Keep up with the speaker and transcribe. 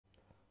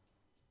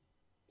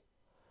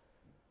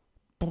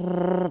What's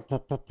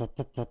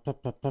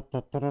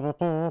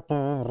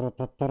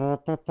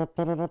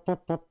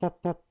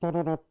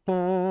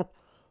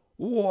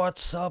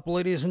up,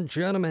 ladies and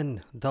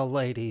gentlemen? The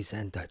ladies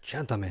and the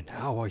gentlemen,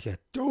 how are you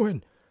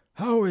doing?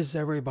 How is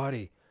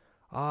everybody?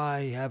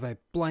 I have a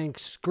blank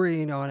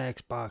screen on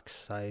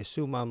Xbox. I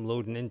assume I'm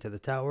loading into the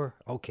tower.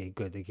 Okay,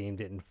 good. The game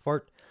didn't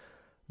fart.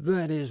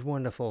 That is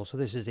wonderful. So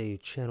this is a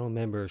channel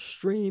member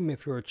stream.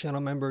 If you're a channel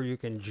member, you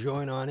can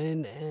join on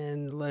in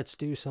and let's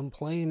do some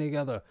playing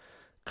together.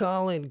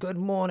 Colin, good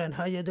morning.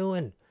 How you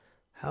doing?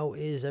 How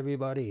is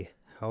everybody?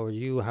 How are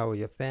you? How are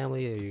your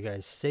family? Are you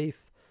guys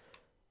safe?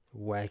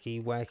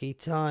 Wacky, wacky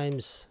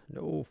times.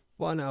 No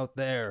fun out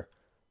there.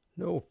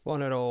 No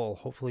fun at all.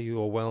 Hopefully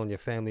you are well and your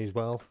family is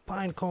well.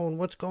 Pinecone,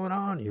 what's going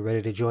on? You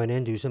ready to join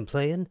in, do some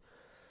playing?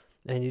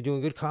 And you're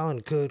doing good, Colin?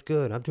 Good,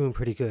 good. I'm doing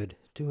pretty good.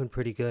 Doing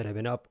pretty good. I've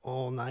been up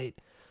all night.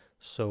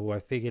 So I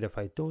figured if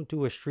I don't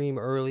do a stream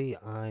early,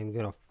 I'm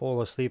going to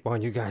fall asleep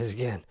on you guys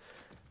again.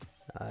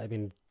 I've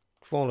been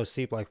falling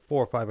asleep like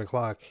 4 or 5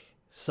 o'clock.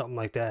 Something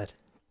like that.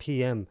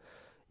 PM.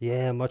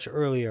 Yeah, much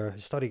earlier. I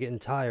started getting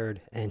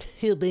tired, and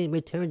he'll be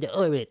returned to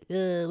orbit.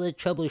 We're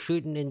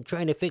troubleshooting and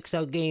trying to fix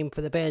our game for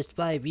the past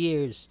 5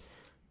 years.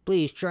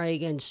 Please try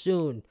again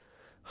soon.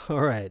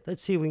 Alright,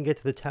 let's see if we can get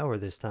to the tower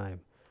this time.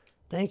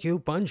 Thank you,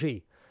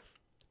 Bungie.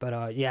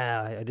 But,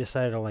 yeah, I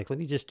decided, let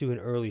me just do an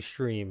early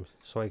stream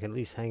so I can at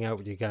least hang out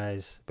with you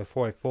guys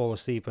before I fall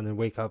asleep and then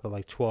wake up at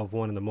like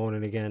 1 in the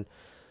morning again,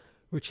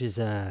 which is,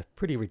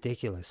 pretty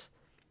ridiculous.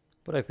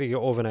 But I figure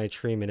overnight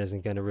streaming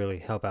isn't going to really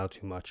help out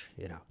too much.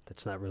 You know,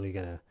 that's not really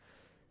going to,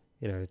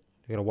 you're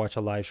going to watch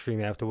a live stream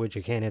afterwards.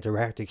 You can't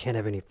interact. You can't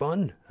have any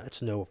fun.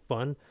 That's no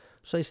fun.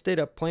 So I stayed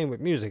up playing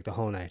with music the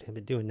whole night. I've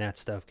been doing that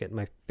stuff, getting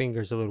my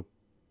fingers a little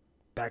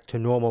back to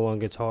normal on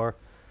guitar.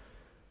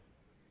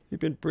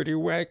 You've been pretty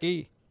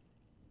wacky.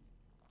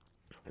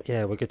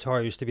 Yeah, with guitar,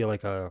 I used to be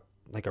like a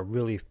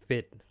really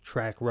fit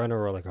track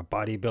runner or like a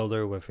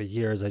bodybuilder where for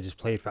years I just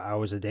played for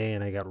hours a day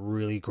and I got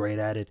really great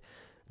at it.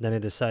 Then I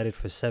decided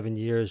for 7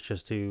 years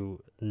just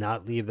to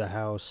not leave the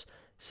house,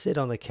 sit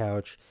on the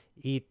couch,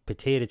 eat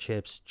potato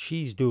chips,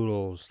 cheese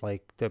doodles,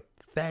 like the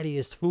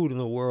fattiest food in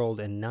the world,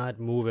 and not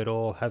move at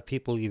all, have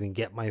people even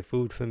get my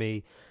food for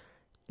me,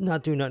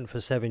 not do nothing for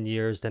 7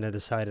 years. Then I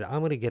decided I'm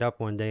going to get up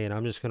one day and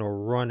I'm just going to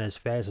run as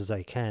fast as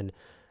I can.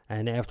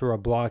 And after a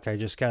block, I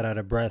just got out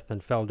of breath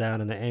and fell down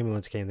and the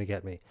ambulance came to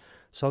get me.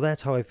 So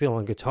that's how I feel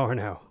on guitar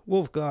now.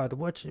 Wolfgard,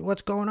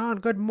 what's going on?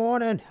 Good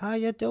morning. How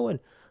you doing?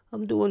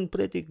 I'm doing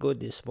pretty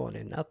good this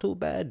morning. Not too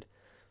bad.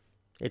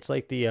 It's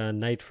like the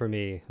night for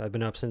me. I've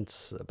been up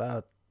since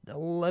about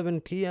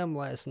 11 p.m.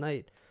 last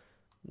night.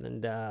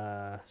 And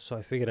so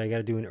I figured I got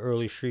to do an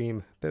early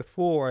stream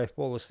before I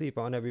fall asleep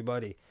on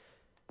everybody.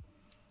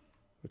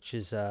 Which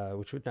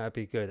would not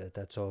be good.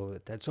 That's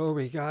all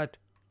we got.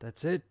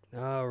 That's it.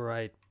 All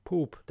right.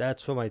 Poop.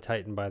 That's for my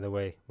Titan, by the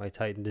way. My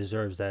Titan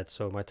deserves that.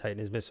 So my Titan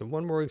is missing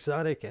one more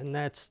exotic, and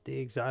that's the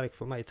exotic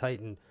for my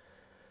Titan.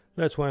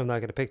 That's why I'm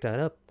not going to pick that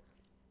up.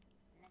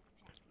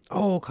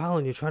 Oh,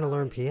 Colin, you're trying to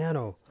learn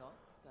piano.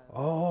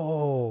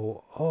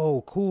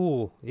 Oh,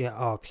 cool. Yeah,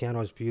 oh,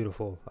 piano's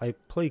beautiful. I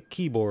play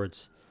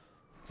keyboards,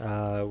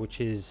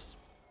 which is,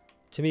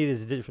 to me,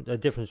 there's a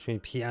difference between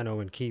piano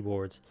and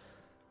keyboards.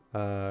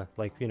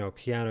 Like,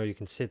 piano, you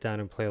can sit down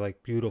and play,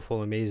 like,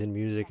 beautiful, amazing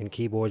music, and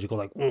keyboards, you go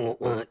like,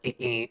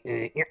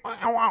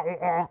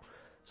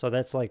 so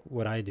that's, like,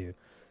 what I do,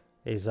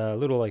 is a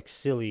little, like,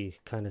 silly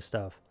kind of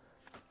stuff.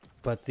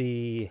 But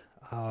the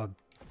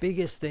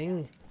biggest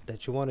thing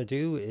that you want to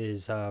do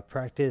is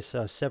practice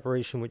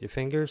separation with your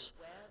fingers.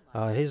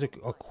 Here's a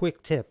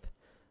quick tip.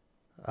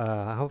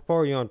 How far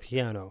are you on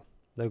piano?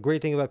 The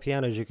great thing about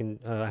piano is you can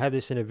have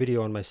this in a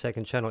video on my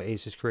second channel,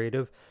 Aces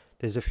Creative.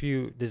 There's a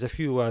few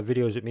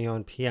videos with me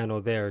on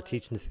piano there,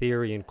 teaching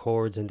theory and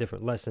chords and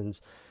different lessons.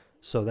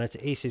 So that's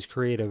Aces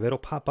Creative. It'll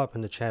pop up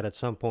in the chat at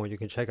some point. You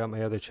can check out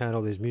my other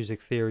channel. There's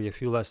music theory, a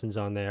few lessons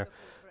on there.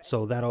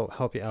 So that'll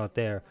help you out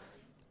there.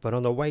 But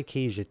on the white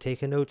keys, you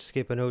take a note,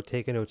 skip a note,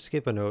 take a note,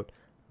 skip a note.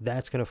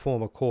 That's going to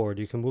form a chord.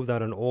 You can move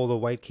that on all the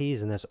white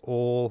keys, and that's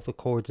all the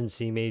chords in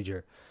C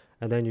major.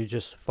 And then you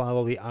just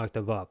follow the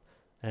octave up.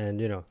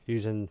 And,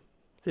 using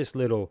this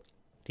little,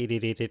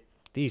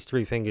 these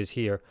 3 fingers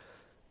here.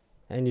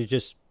 And you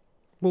just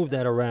move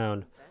that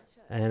around.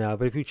 And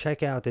but if you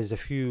check out, there's a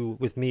few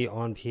with me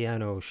on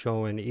piano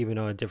showing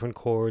even different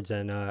chords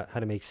and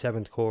how to make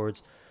 7th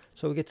chords.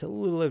 So it gets a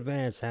little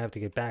advanced. I have to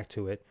get back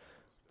to it.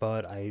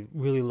 But I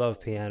really love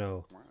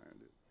piano.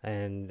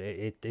 And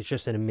it's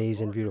just an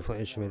amazing, beautiful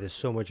instrument. There's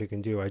so much you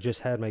can do. I just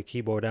had my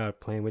keyboard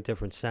out playing with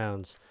different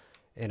sounds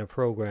in a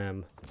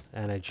program,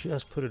 and I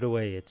just put it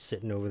away. It's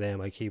sitting over there on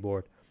my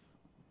keyboard.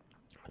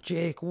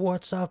 Jake,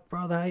 what's up,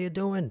 brother? How you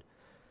doing?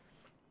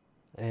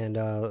 And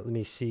let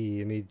me see.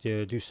 Let me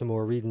do some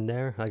more reading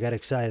there. I got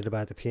excited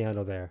about the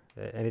piano there.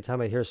 Anytime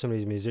I hear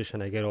somebody's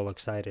musician, I get all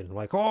excited. I'm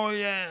like, oh,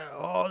 yeah.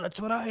 Oh, that's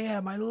what I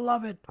am. I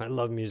love it. I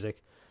love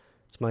music.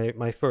 It's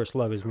my first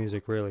love is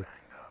music, really.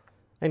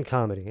 And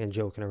comedy and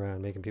joking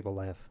around, making people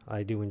laugh.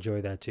 I do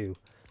enjoy that too.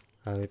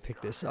 Let me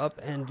pick this up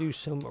and do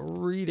some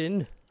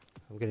reading.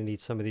 I'm gonna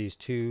need some of these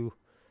too.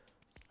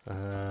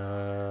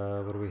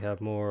 What do we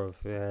have more of?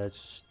 Yeah,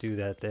 just do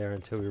that there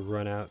until we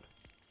run out.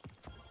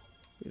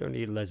 We don't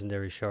need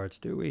legendary shards,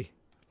 do we?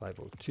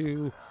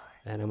 502.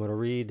 And I'm gonna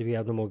read. Do we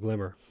have no more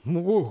glimmer?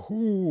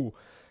 Woohoo!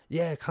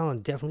 Yeah,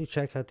 Colin, definitely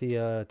check out the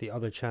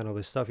other channel.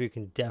 There's stuff you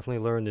can definitely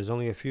learn. There's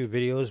only a few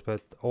videos,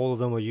 but all of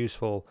them are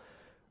useful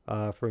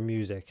for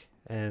music.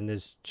 And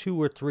there's 2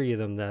 or 3 of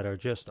them that are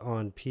just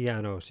on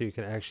piano, so you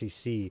can actually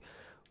see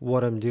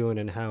what I'm doing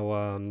and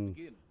how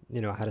you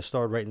know, how to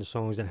start writing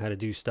songs and how to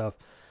do stuff.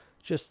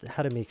 Just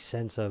how to make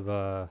sense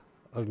of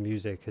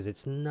music, because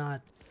it's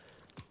not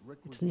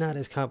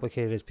as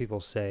complicated as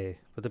people say.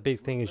 But the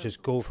big thing is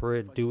just go for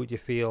it, do what you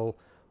feel.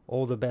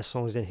 All the best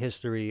songs in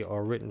history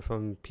are written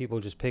from people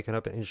just picking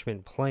up an instrument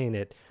and playing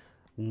it,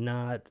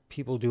 not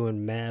people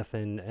doing math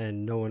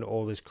and knowing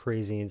all this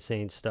crazy,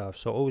 insane stuff.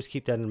 So always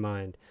keep that in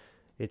mind.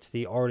 It's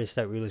the artists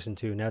that we listen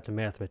to, not the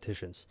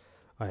mathematicians.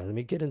 All right, let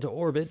me get into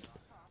orbit,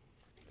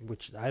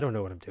 which I don't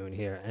know what I'm doing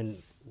here.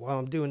 And while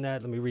I'm doing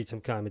that, let me read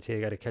some comments here.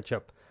 I got to catch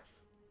up.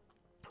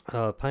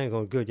 Pine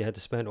going good. You had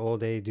to spend all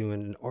day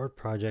doing an art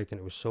project, and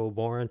it was so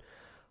boring.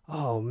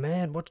 Oh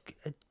man, what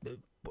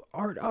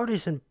art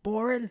isn't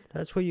boring.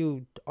 That's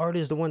where art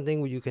is the one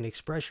thing where you can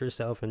express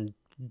yourself and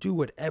do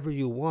whatever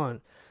you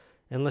want,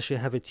 unless you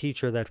have a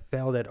teacher that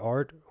failed at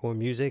art or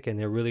music and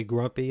they're really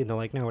grumpy and they're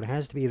like, no, it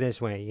has to be this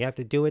way. You have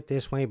to do it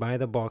this way by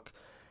the book.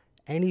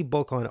 Any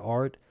book on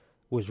art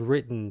was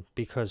written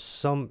because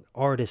some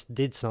artist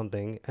did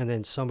something and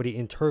then somebody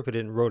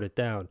interpreted and wrote it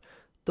down.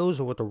 Those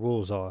are what the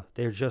rules are.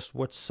 They're just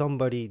what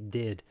somebody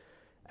did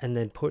and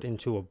then put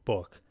into a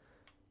book.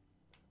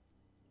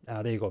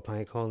 There you go,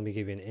 Pinecone. Let me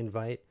give you an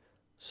invite.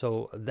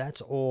 So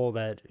that's all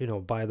that, you know,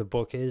 by the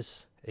book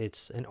is.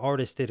 It's an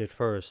artist did it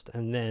first,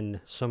 and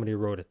then somebody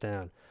wrote it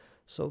down.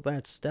 So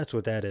that's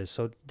what that is.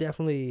 So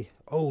definitely.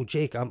 Oh,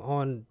 Jake, I'm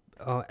on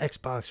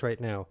Xbox right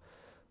now.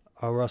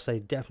 Or else I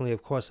definitely,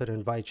 of course, I'd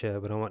invite you,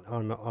 but I'm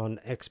on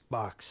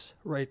Xbox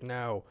right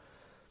now.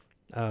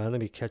 Let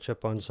me catch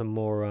up on some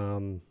more.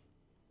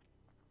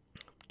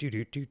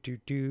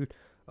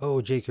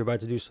 Oh, Jake, you're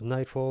about to do some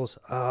Nightfalls.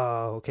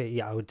 Okay,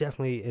 yeah, I would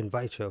definitely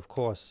invite you, of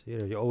course. You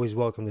know, you're always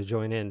welcome to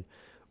join in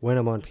when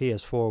I'm on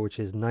PS4, which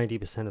is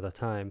 90% of the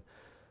time.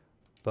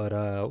 But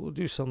we'll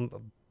do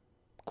some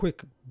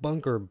quick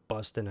bunker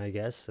busting, I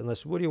guess.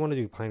 Unless, what do you want to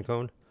do,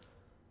 Pinecone?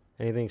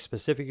 Anything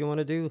specific you want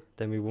to do?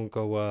 Then we won't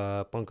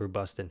go bunker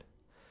busting.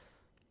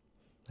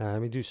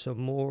 Let me do some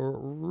more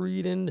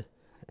reading.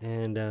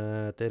 And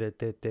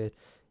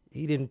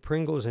eating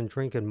Pringles and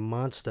drinking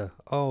Monster.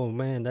 Oh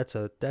man, that's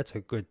a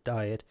good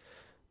diet.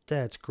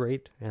 That's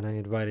great. And I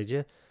invited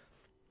you.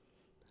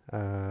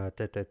 And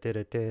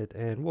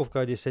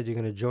Wolfguard, you said you're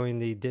gonna join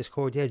the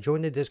Discord. Yeah,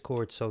 join the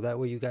Discord so that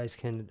way you guys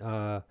can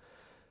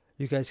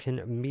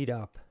meet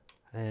up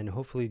and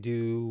hopefully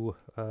do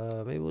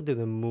maybe we'll do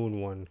the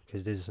moon one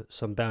because there's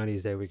some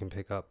bounties there we can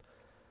pick up.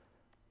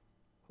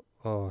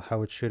 Oh,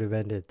 how it should have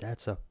ended.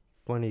 That's a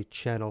funny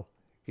channel.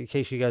 In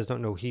case you guys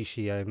don't know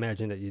he, I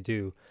imagine that you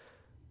do.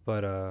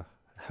 But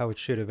how it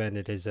should have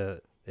ended is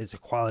it's a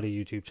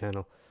quality YouTube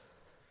channel.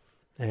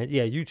 And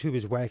yeah, YouTube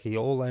is wacky.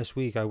 All last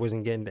week I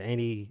wasn't getting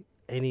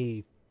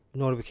any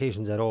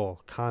notifications at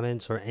all,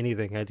 comments or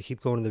anything. I had to keep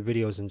going to the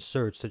videos and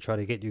search to try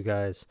to get you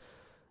guys.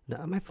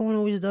 Now, my phone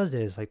always does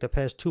this. Like the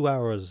past 2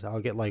 hours,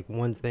 I'll get like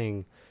one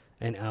thing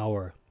an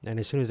hour. And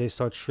as soon as they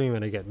start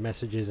streaming, I get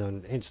messages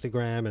on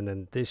Instagram and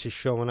then this is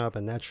showing up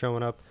and that's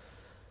showing up.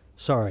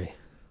 Sorry.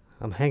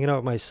 I'm hanging out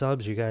with my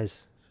subs, you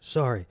guys.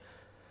 Sorry.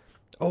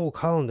 Oh,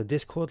 Colin, the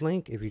Discord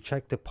link, if you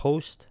check the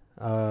post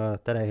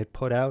that I had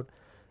put out,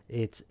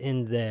 it's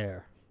in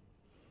there.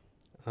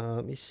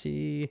 Let me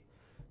see.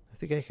 I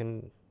think I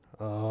can.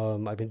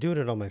 I've been doing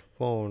it on my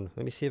phone.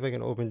 Let me see if I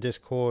can open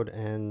Discord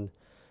and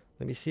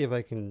let me see if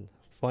I can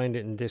find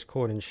it in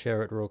Discord and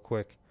share it real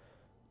quick.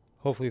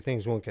 Hopefully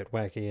things won't get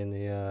wacky in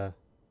the.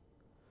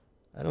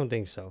 I don't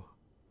think so.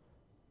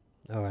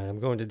 All right, I'm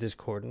going to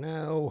Discord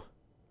now.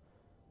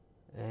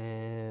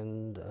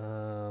 And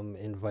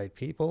invite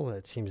people.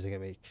 That seems like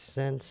it makes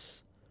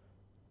sense.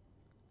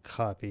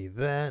 Copy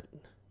that.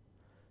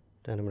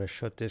 Then I'm going to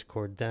shut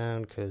Discord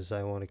down because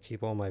I want to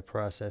keep all my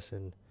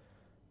processing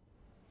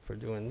for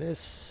doing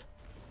this.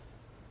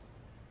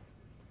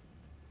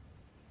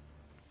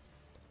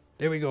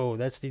 There we go.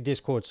 That's the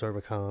Discord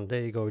server column.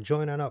 There you go.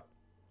 Join on up.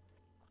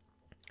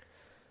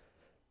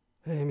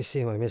 Hey, let me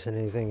see. Am I missing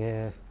anything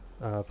here?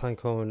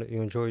 Pinecone,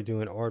 you enjoy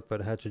doing art,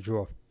 but had to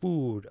draw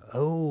food.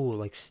 Oh,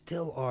 like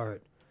still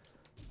art.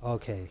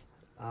 Okay,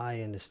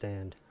 I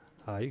understand.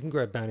 You can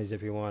grab bounties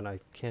if you want.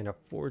 I can't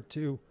afford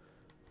to.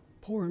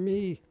 Poor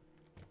me.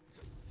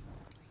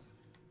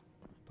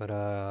 But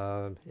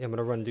yeah, I'm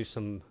gonna run and do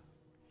some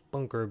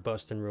bunker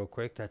busting real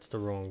quick. That's the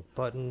wrong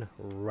button.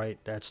 Right,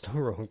 that's the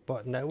wrong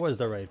button. That was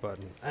the right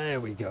button. There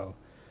we go.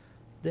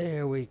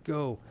 There we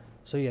go.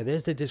 So yeah,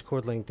 there's the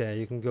Discord link there.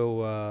 You can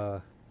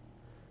go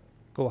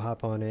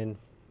hop on in.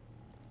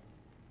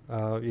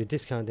 Your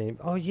discount name.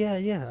 Oh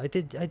yeah, I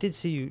did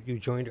see you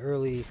joined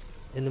early.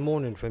 in the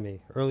morning for me.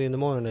 Early in the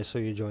morning I saw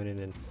you joining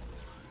in.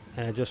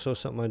 And I just saw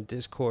something on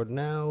Discord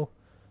now.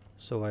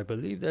 So I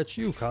believe that's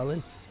you,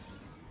 Colin.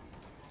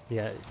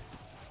 Yeah, it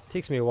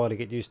takes me a while to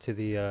get used to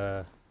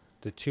the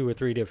 2 or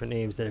 3 different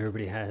names that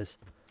everybody has.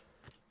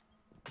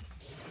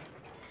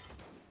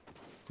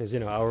 Because, you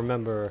know, I'll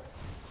remember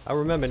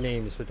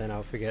names, but then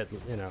I'll forget,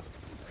 you know.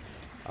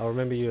 I'll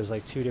remember you as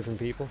like 2 different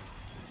people.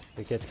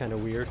 It gets kind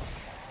of weird.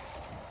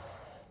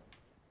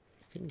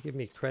 Couldn't give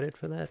me credit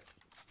for that?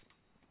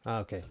 Ah,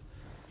 okay.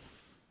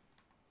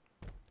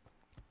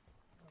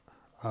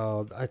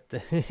 Oh,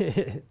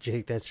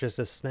 Jake, that's just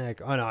a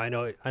snack. Oh no, I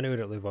know we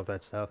don't live off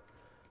that stuff.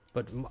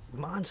 But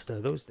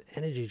Monster, those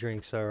energy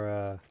drinks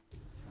are,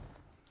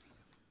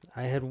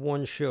 I had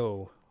one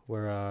show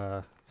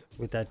where,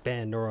 with that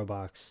band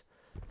Neurobox,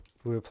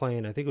 we were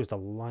playing, I think it was the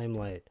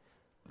Limelight,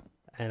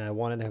 and I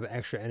wanted to have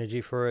extra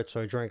energy for it,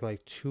 so I drank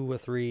like 2 or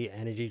 3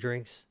 energy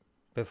drinks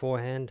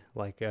beforehand.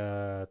 Like,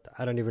 I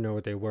don't even know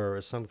what they were. It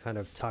was some kind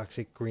of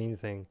toxic green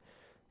thing.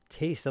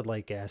 Tasted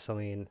like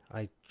gasoline.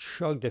 I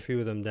chugged a few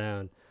of them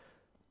down.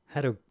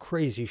 Had a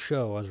crazy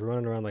show. I was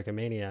running around like a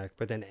maniac.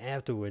 But then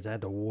afterwards, I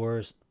had the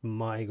worst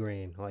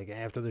migraine. Like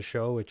after the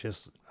show, it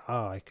just,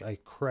 I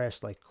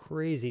crashed like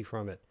crazy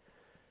from it.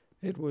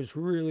 It was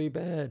really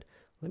bad.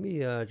 Let me,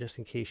 just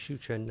in case,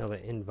 shoot you another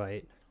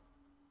invite.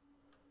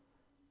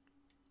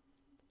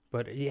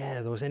 But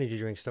yeah, those energy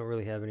drinks don't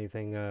really have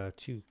anything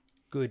too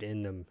good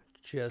in them.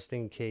 Just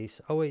in case.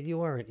 Oh wait,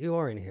 you are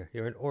in here.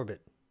 You're in orbit.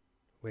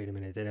 Wait a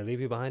minute, did I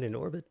leave you behind in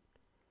orbit?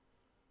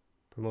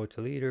 Promote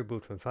to leader,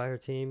 boot from fire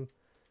team.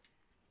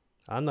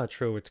 I'm not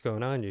sure what's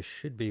going on. You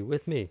should be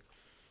with me.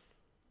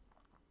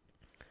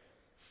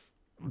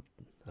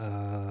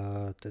 The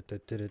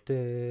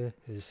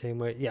same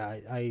way. Yeah,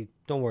 I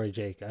don't worry,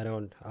 Jake.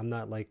 I'm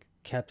not like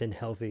Captain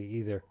Healthy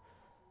either.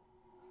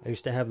 I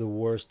used to have the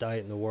worst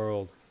diet in the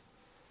world.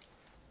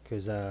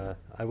 Because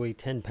I weigh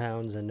 10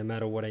 pounds, and no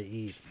matter what I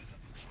eat,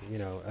 you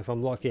know, if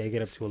I'm lucky, I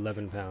get up to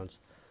 11 pounds.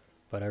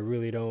 But I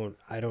really don't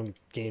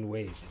gain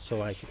weight.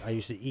 So I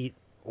used to eat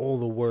all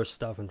the worst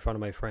stuff in front of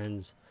my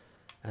friends,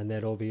 and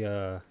they'd all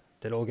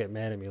get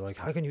mad at me, like,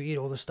 how can you eat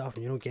all this stuff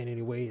and you don't gain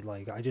any weight?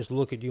 Like, I just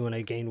look at you and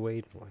I gain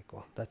weight. I'm like,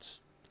 well, that's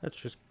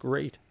just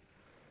great.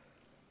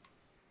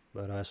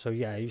 But so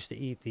yeah, I used to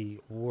eat the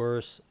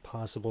worst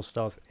possible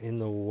stuff in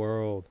the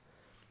world.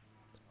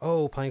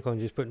 Oh,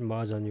 Pinecone just putting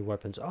mods on new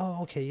weapons.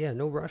 Oh, okay, yeah,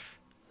 no rush.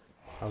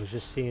 I was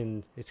just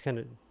seeing, it's kind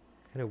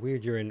of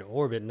weird you're in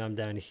orbit and I'm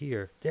down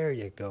here. There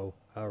you go.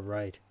 All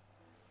right.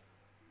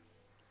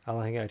 I'll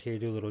hang out here,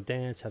 do a little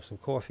dance, have some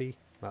coffee.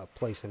 I'll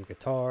play some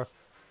guitar.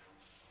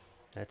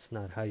 That's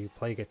not how you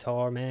play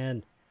guitar,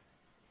 man.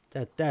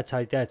 That's how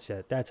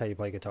you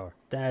play guitar.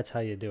 That's how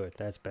you do it.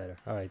 That's better.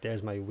 All right,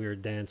 there's my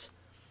weird dance.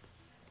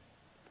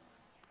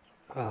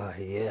 Ah,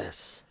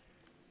 yes.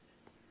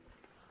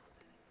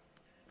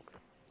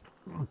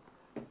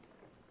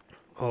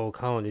 Oh,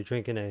 Colin, you're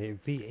drinking a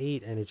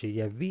V8 energy.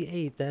 Yeah,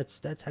 V8,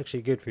 that's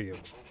actually good for you.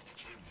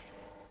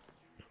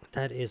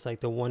 That is like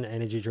the one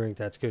energy drink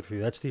that's good for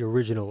you. That's the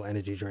original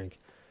energy drink.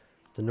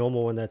 The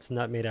normal one that's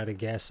not made out of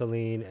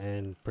gasoline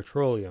and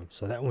petroleum.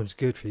 So that one's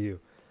good for you.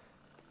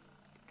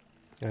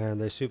 And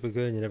they're super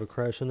good and you never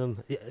crash on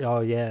them.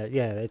 Oh yeah,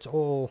 it's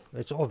all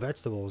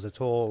vegetables. That's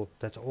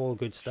all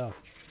good stuff.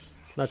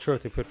 Not sure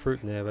if they put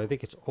fruit in there, but I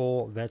think it's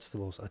all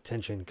vegetables.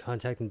 Attention,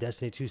 contacting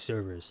Destiny 2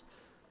 servers.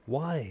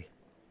 Why?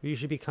 You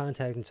should be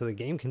contacting so the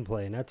game can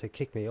play, not to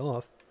kick me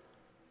off.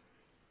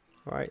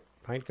 Alright,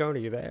 Pinecone, are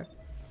you there?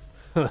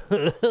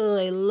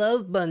 I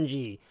love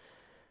Bungie.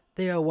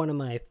 They are one of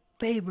my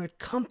favorite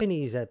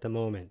companies at the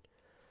moment.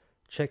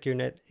 Check your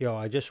net. Yo,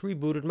 I just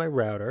rebooted my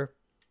router,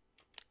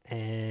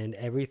 and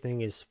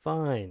everything is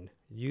fine.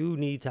 You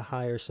need to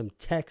hire some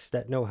techs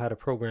that know how to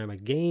program a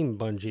game,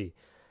 Bungie.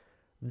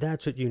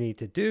 That's what you need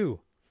to do.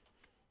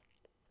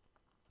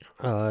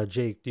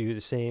 Jake, do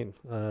the same.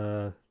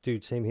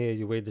 Dude, same here.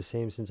 You weighed the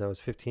same since I was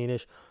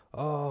 15-ish.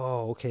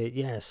 Oh, okay.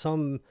 Yeah,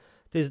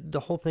 there's the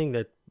whole thing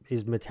that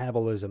is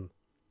metabolism.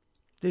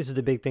 This is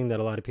the big thing that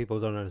a lot of people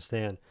don't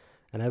understand.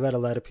 And I've had a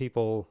lot of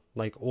people,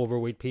 like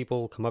overweight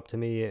people, come up to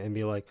me and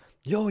be like,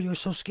 yo, you're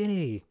so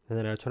skinny. And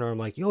then I turn around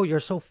and I'm like, yo, you're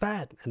so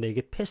fat. And they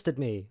get pissed at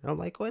me. And I'm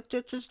like, what?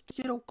 Just,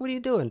 you know, what are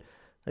you doing?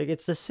 Like,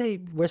 it's the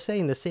same. We're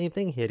saying the same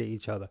thing here to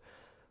each other.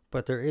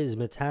 But there is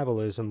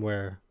metabolism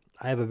where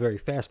I have a very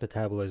fast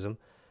metabolism.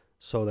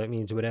 So that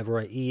means whatever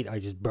I eat, I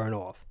just burn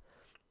off.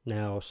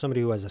 Now,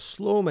 somebody who has a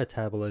slow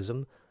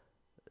metabolism,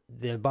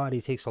 their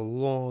body takes a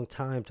long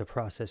time to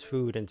process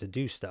food and to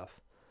do stuff.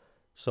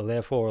 So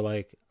therefore,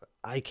 like,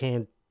 I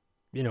can't,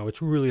 you know,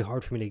 it's really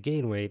hard for me to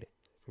gain weight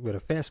with a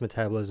fast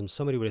metabolism.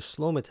 Somebody with a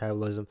slow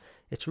metabolism,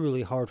 it's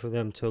really hard for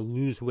them to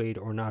lose weight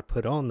or not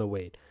put on the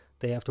weight.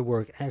 They have to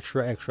work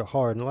extra, extra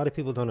hard. And a lot of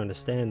people don't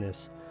understand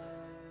this.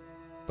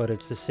 But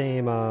it's the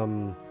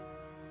same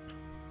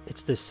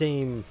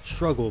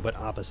struggle, but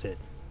opposite.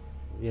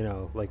 You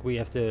know, like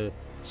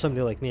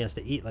somebody like me has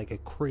to eat like a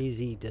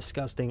crazy,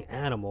 disgusting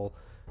animal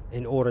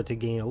in order to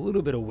gain a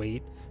little bit of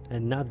weight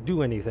and not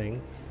do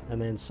anything.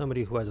 And then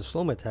somebody who has a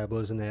slow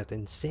metabolism, they have to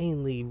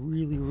insanely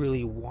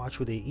really watch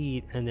what they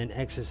eat and then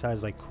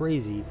exercise like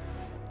crazy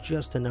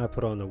just to not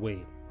put on the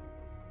weight.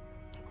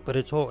 But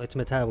it's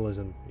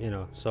metabolism, you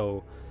know.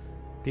 So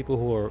people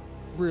who are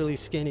really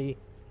skinny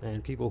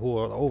and people who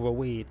are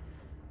overweight,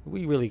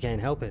 we really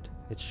can't help it.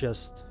 It's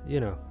just, you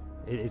know,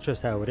 it's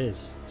just how it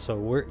is. So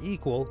we're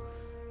equal,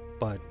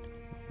 but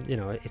you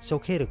know, it's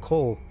okay to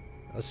call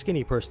a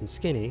skinny person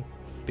skinny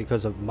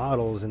because of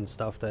models and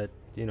stuff that,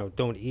 you know,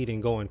 don't eat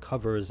and go on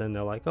covers and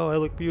they're like, oh, I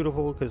look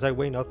beautiful because I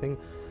weigh nothing.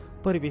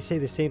 But if you say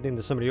the same thing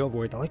to somebody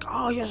overweight, they're like,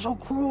 oh, you're so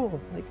cruel.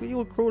 Like, you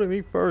were cruel to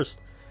me first.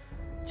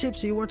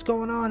 Tipsy, what's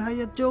going on? How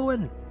you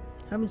doing?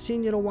 Haven't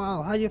seen you in a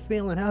while. How you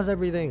feeling? How's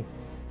everything?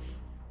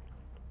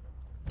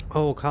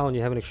 Oh, Colin,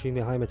 you have an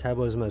extremely high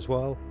metabolism as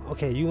well?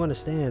 Okay, you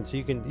understand, so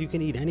you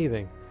can eat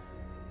anything.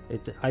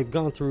 I've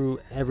gone through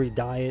every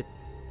diet,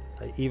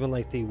 even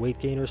like the weight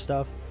gainer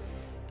stuff,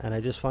 and I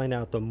just find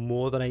out the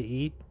more that I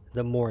eat,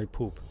 the more I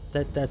poop.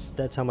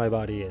 That's how my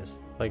body is.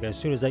 Like, as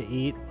soon as I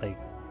eat, like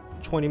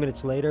 20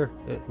 minutes later,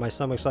 my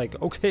stomach's like,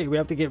 okay, we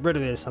have to get rid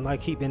of this. I'm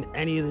not keeping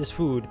any of this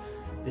food.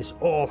 This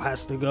all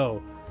has to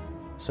go.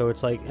 So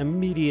it's like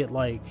immediate,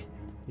 like,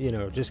 you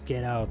know, just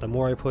get out. The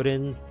more I put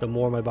in, the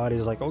more my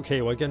body's like,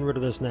 okay, we're getting rid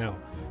of this now.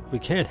 We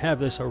can't have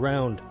this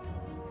around.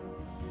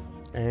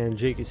 And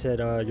Jakey said,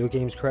 your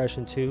game's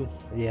crashing too?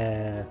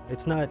 Yeah,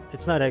 it's not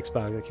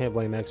Xbox. I can't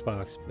blame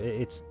Xbox.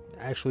 It's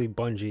actually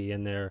Bungie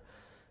and their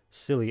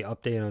silly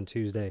update on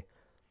Tuesday.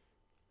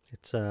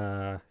 It's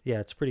yeah,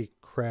 it's pretty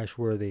crash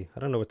worthy. I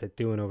don't know what they're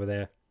doing over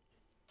there.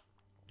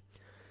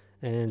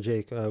 And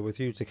Jake, with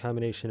you, it's a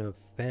combination of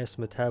fast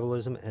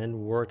metabolism and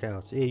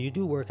workouts. Yeah, you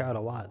do work out a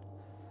lot.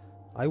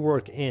 I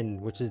work in,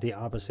 which is the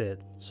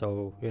opposite.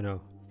 So, you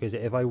know, because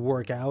if I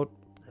work out,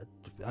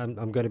 I'm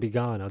going to be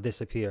gone. I'll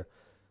disappear.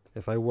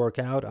 If I work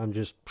out, I'm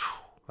just,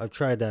 I've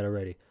tried that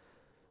already.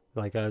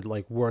 Like, I'd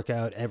like work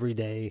out every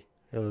day.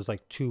 It was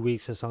like 2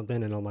 weeks or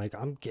something. And I'm like,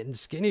 I'm getting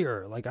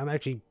skinnier. Like, I'm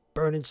actually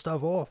burning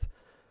stuff off.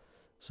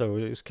 So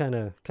it was kind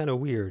of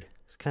weird.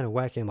 It's kind of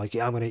wacky. I'm like,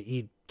 yeah, I'm going to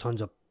eat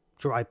tons of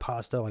dry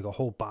pasta, like a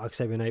whole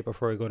box every night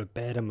before I go to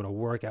bed. I'm going to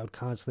work out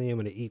constantly. I'm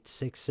going to eat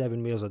 6-7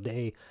 meals a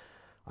day.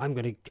 I'm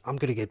going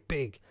to get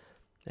big.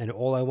 And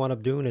all I wound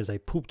up doing is I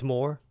pooped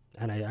more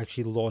and I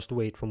actually lost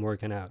weight from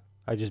working out.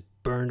 I just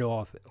burned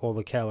off all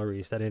the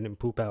calories that I didn't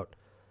poop out.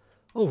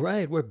 All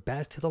right, we're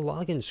back to the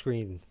login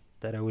screen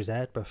that I was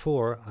at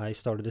before I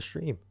started the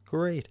stream.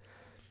 Great.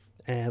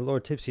 And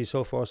Lord Tipsy,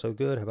 so far so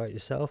good. How about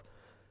yourself?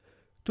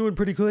 Doing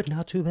pretty good,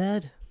 not too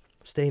bad.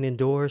 Staying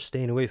indoors,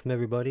 staying away from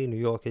everybody. New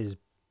York is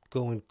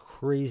going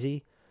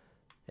crazy.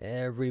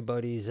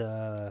 Everybody's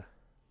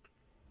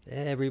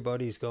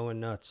going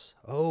nuts.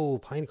 Oh,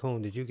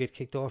 Pinecone, did you get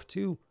kicked off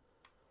too?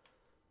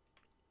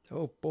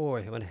 Oh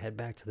boy, I'm gonna head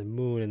back to the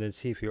moon and then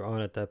see if you're on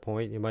at that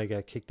point. You might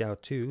get kicked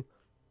out too.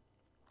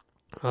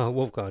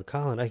 Wolfgod,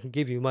 Colin, I can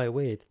give you my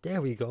weight.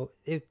 There we go.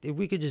 If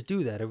we could just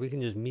do that, if we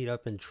can just meet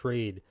up and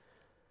trade,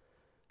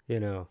 you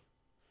know.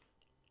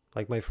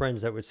 Like my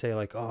friends that would say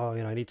like, oh,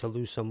 you know, I need to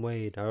lose some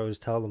weight. I always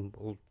tell them,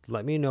 well,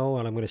 let me know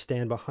and I'm going to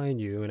stand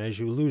behind you. And as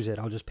you lose it,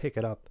 I'll just pick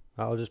it up.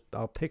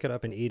 I'll pick it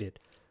up and eat it.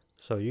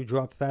 So you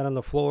drop fat on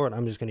the floor and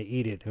I'm just going to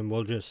eat it. And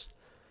we'll just,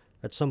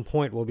 at some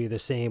point, we'll be the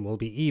same. We'll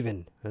be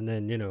even. And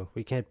then, you know,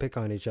 we can't pick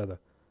on each other.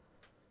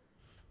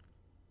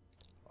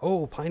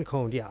 Oh,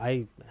 Pinecone. Yeah,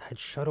 I had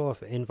shut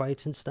off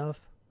invites and stuff.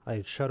 I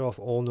had shut off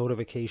all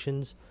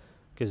notifications.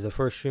 Because the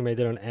first stream I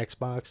did on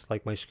Xbox,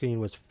 like my screen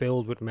was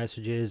filled with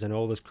messages and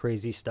all this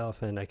crazy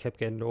stuff, and I kept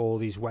getting all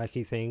these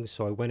wacky things,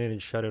 so I went in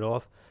and shut it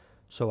off.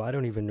 So I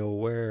don't even know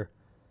where,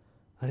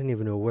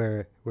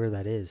 where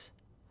that is.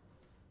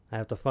 I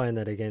have to find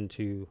that again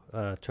to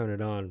turn it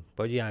on.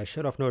 But yeah, I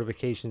shut off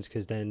notifications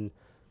because then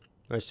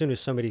as soon as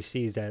somebody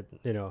sees that,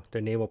 you know,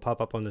 their name will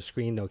pop up on the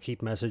screen, they'll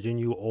keep messaging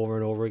you over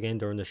and over again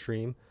during the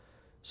stream.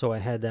 So I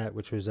had that,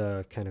 which was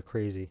kind of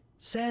crazy.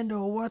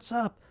 Sando, what's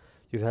up?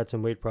 You've had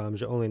some weight problems.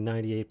 You're only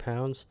 98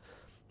 pounds.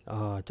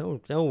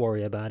 Don't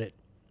worry about it.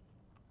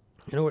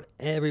 You know what?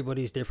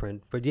 Everybody's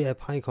different. But yeah,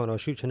 Pinecone, I'll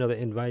shoot you another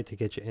invite to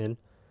get you in.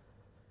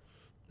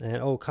 And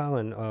oh,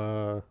 Colin.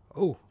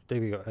 Oh, there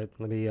we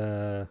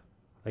go.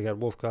 I got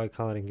Wolf God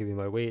Colin and give you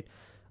my weight.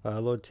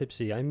 Lord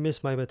Tipsy, I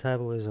miss my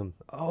metabolism.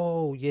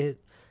 Oh yeah,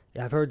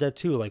 I've heard that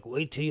too. Like,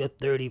 wait till you're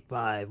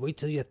 35. Wait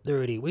till you're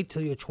 30. Wait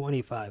till you're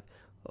 25.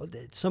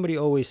 Somebody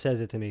always says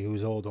it to me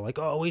who's older, like,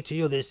 oh, wait till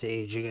you're this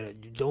age,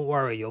 don't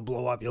worry, you'll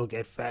blow up, you'll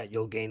get fat,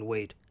 you'll gain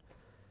weight.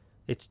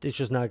 It's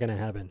just not gonna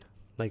happen.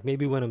 Like,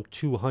 maybe when I'm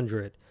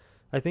 200,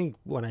 I think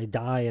when I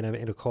die and I'm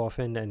in a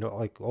coffin and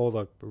like all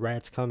the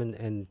rats come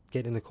and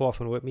get in the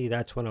coffin with me,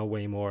 that's when I'll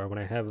weigh more, when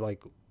I have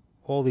like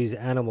all these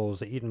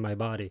animals eating my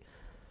body.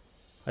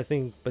 I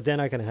think, but then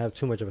I'm gonna have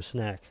too much of a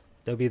snack.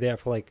 They'll be there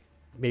for like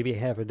maybe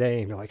half a day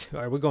and be like,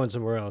 all right, we're going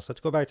somewhere else,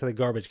 let's go back to the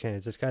garbage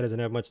cans, this guy doesn't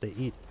have much to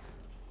eat.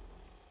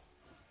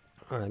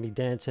 All right, let me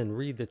dance and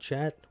read the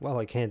chat. Well,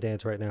 I can't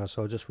dance right now,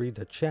 so I'll just read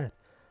the chat.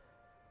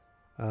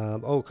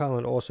 Oh,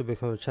 Colin, also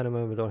become a channel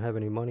member. Don't have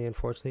any money,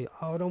 unfortunately.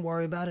 Oh, don't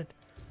worry about it.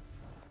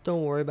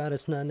 Don't worry about it.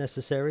 It's not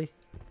necessary.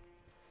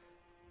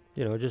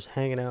 you know, just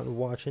hanging out and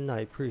watching.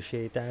 I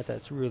appreciate that.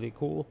 That's really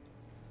cool.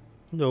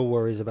 No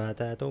worries about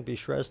that. Don't be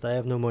stressed. I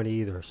have no money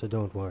either, so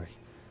don't worry.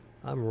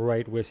 I'm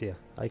right with you.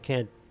 I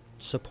can't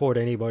support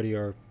anybody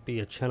or be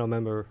a channel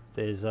member.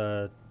 There's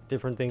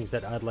different things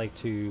that I'd like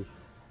to,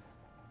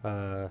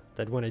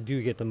 that when I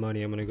do get the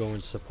money, I'm going to go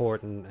and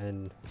support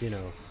and you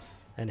know,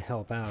 and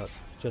help out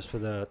just for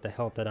the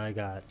help that I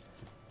got.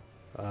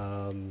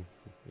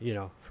 You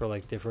know, for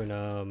like different,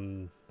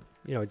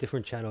 you know,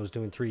 different channels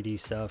doing 3D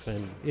stuff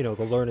and, you know,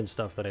 the learning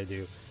stuff that I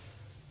do.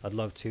 I'd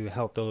love to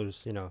help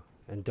those, you know,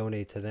 and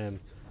donate to them.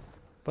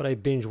 But I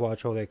binge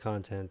watch all their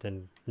content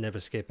and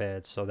never skip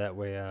ads, so that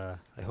way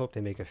I hope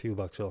they make a few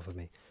bucks off of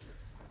me.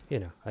 You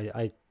know,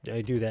 I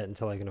do that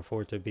until I can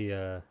afford to be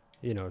a,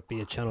 you know,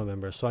 be a channel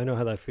member. So I know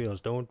how that feels.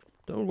 Don't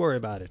worry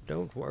about it.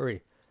 Don't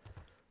worry.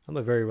 I'm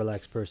a very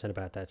relaxed person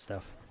about that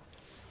stuff.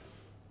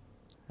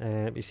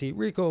 And you see,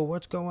 Rico,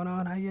 what's going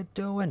on? How you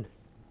doing?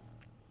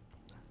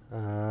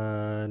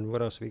 And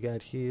what else we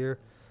got here?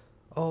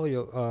 Oh,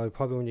 you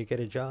probably when you get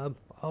a job.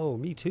 Oh,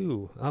 me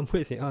too. I'm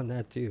with you on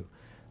that too.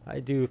 I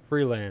do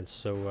freelance,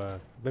 so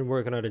I've been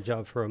working on a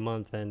job for a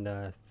month,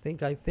 and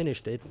think I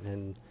finished it,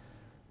 and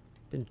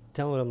been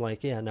telling them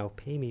like, yeah, now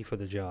pay me for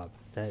the job.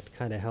 That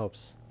kind of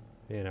helps,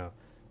 you know.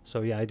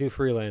 So yeah, I do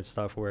freelance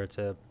stuff where it's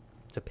a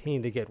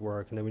pain to get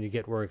work, and then when you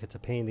get work, it's a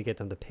pain to get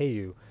them to pay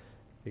you,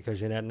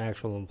 because you're not an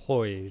actual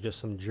employee. You're just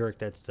some jerk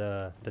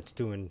that's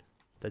doing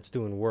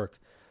work.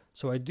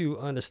 So I do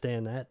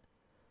understand that.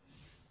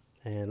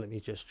 And let me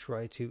just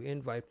try to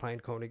invite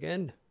Pinecone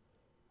again.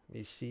 Let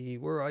me see,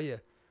 where are you?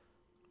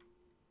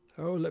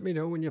 Oh, let me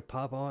know when you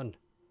pop on.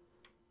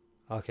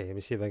 Okay, let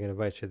me see if I can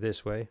invite you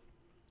this way.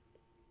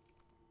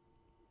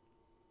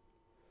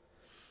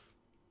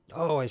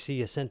 Oh, I see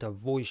you sent a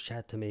voice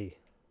chat to me.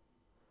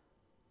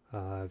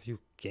 View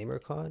gamer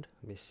card?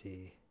 Let me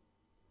see.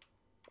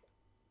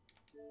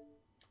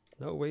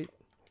 No, wait.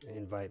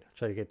 Invite.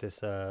 Try to get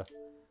this,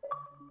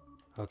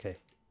 okay.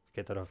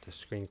 Get that off the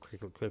screen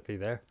quickly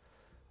there.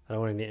 I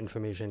don't want any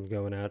information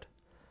going out.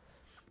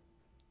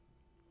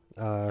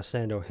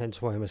 Sando,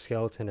 hence why I'm a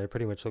skeleton. I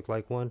pretty much look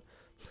like one.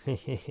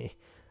 Hey,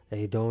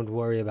 don't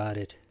worry about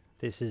it.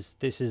 This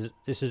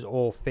is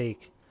all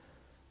fake.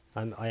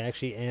 I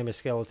actually am a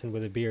skeleton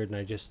with a beard, and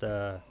I just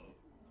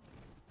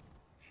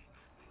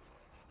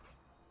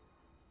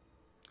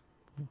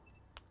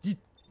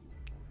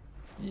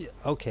yeah,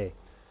 okay.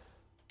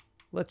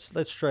 Let's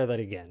try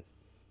that again.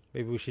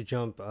 Maybe we should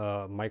jump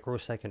a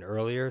microsecond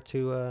earlier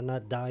to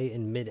not die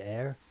in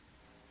mid-air.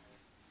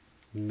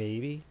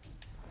 Maybe.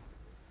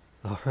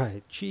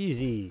 Alright,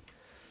 cheesy.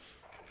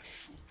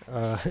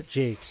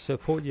 Jake,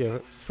 support your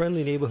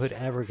friendly neighborhood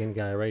African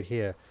guy right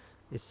here.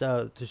 It's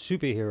the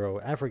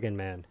superhero, African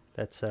man.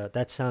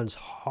 That sounds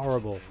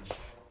horrible.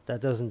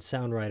 That doesn't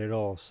sound right at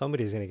all.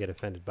 Somebody's gonna get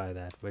offended by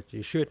that, but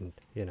you shouldn't,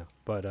 you know.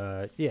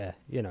 But yeah,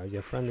 you know,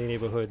 your friendly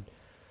neighborhood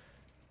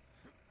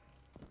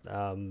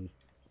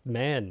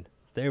man.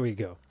 There we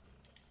go.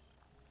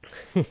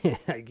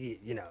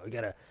 You know,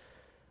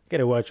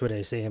 gotta watch what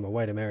I say. I'm a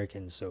white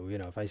American, so, you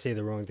know, if I say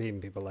the wrong thing,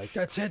 people are like,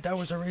 that's it, that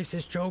was a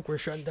racist joke, we're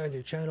shutting down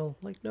your channel.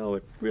 Like, no,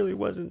 it really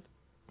wasn't.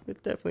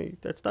 It definitely,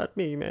 that's not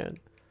me, man.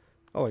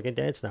 Oh, I can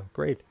dance now.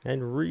 Great.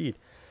 And read.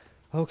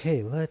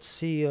 Okay, let's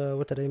see,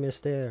 what did I miss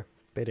there?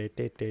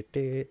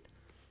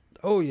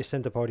 Oh, you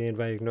sent the party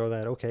invite, ignore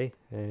that. Okay,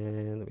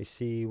 and let me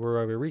see, where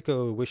are we?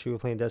 Rico, wish you were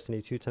playing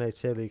Destiny 2 tonight.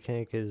 Sadly, you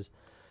can't, because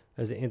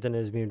as the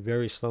internet is being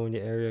very slow in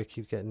your area,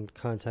 keep getting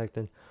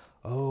contacting.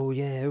 Oh,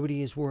 yeah,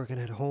 everybody is working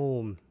at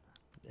home.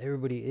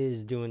 Everybody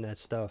is doing that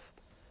stuff.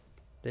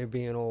 They're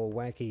being all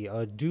wacky.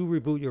 Do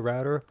reboot your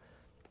router.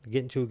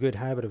 Get into a good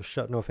habit of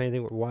shutting off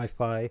anything with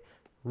Wi-Fi.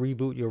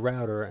 Reboot your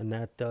router, and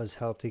that does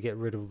help to get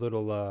rid of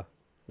little,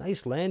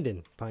 nice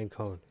landing,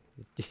 Pinecone.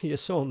 You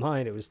saw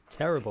mine. It was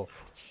terrible.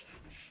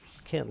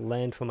 Can't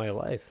land for my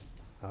life.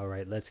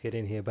 Alright, let's get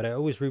in here. But I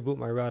always reboot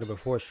my router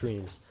before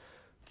streams,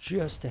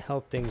 just to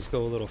help things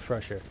go a little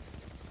fresher.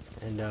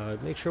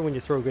 And make sure when you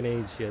throw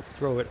grenades, you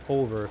throw it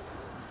over.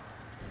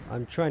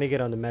 I'm trying to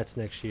get on the Mets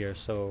next year,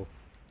 so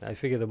I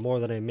figure the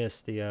more that I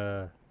miss,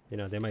 the you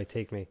know, they might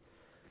take me.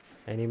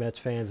 Any Mets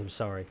fans, I'm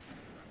sorry.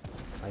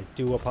 I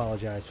do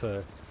apologize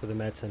for the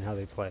Mets and how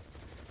they play.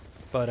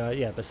 But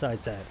yeah,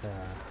 besides that,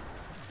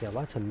 yeah,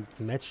 lots of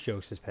Mets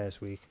jokes this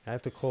past week. I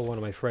have to call one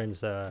of my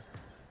friends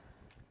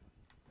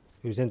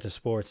who's into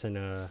sports, and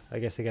I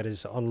guess I gotta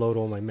just unload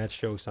all my Mets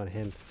jokes on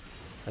him.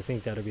 I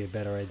think that'll be a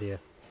better idea.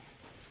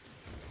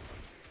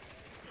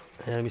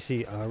 And let me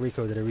see,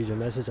 Rico, did I read your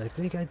message? I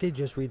think I did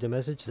just read the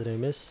message. Did I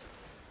miss?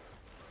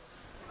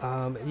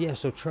 Yeah,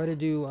 so try to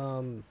do,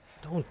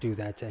 don't do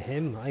that to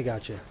him. I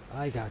got you.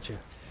 I got you.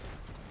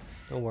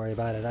 Don't worry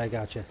about it. I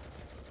got you.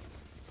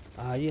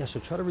 Yeah, so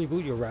try to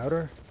reboot your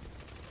router,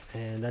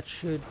 and that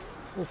should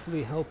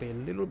hopefully help a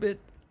little bit.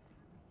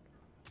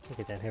 Look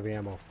at that heavy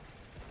ammo.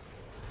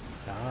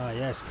 Ah,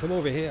 yes, come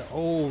over here.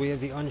 Oh, we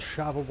have the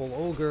unshoppable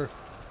ogre.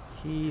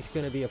 He's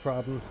gonna be a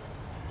problem.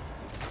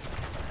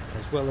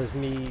 As well as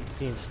me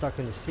being stuck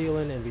in the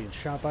ceiling and being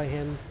shot by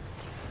him.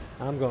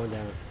 I'm going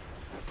down.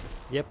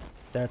 Yep,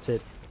 that's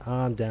it.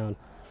 I'm down.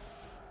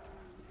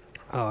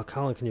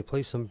 Colin, can you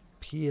play some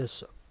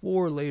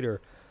PS4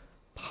 later?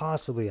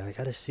 Possibly. I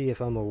gotta see if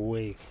I'm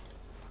awake.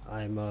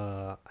 I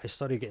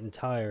started getting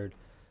tired,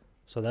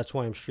 so that's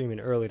why I'm streaming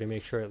early, to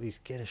make sure I at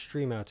least get a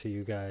stream out to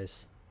you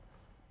guys.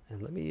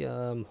 And let me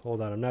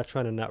hold on. I'm not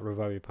trying to not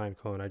revive you,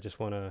 Pinecone. I just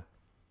want to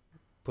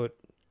put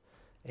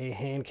a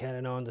hand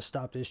cannon on to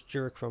stop this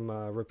jerk from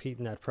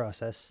repeating that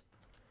process.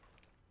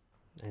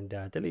 And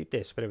delete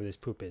this, whatever this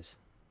poop is.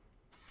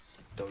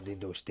 Don't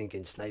need no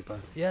stinking sniper.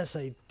 Yes,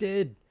 I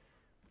did.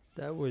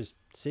 That was,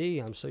 see,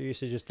 I'm so used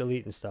to just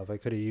deleting stuff. I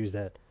could have used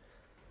that.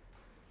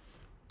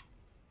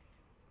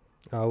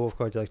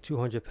 Wolfguard, you're like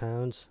 200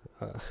 pounds.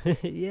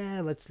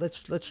 Yeah,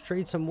 let's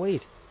trade some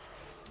weight.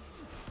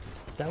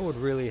 That would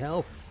really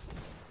help.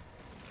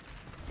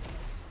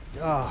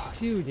 Oh,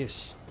 you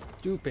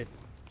stupid,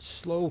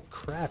 slow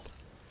crap.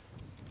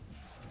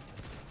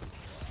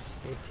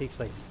 It takes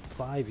like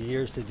 5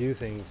 years to do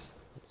things.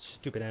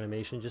 Stupid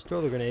animation. Just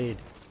throw the grenade.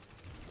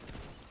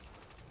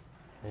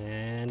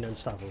 And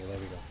unstoppable. There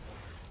we go.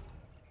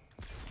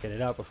 Get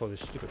it out before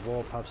this stupid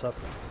wall pops up.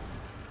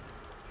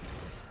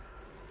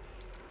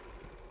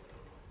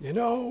 You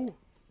know,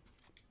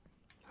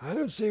 I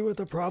don't see what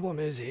the problem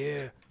is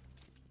here.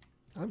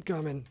 I'm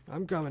coming,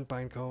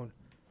 Pinecone.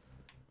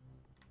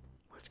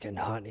 It's getting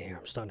hot in here.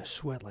 I'm starting to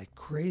sweat like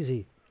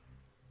crazy.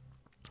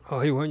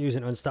 Oh, you weren't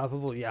using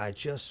Unstoppable? Yeah, I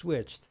just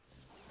switched.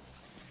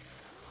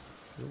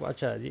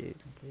 Watch out. You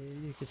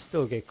could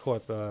still get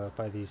caught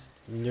by these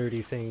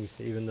nerdy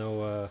things, even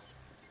though...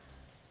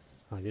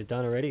 Oh, you're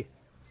done already?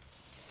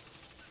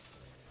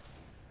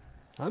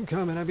 I'm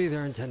coming. I'll be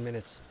there in 10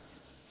 minutes.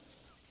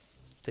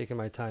 Taking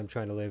my time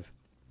trying to live.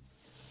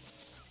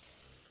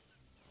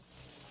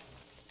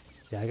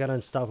 Yeah, I got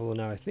Unstoppable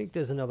now. I think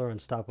there's another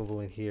Unstoppable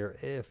in here.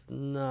 If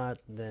not,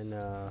 then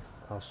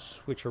I'll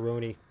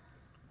switch-a-roni.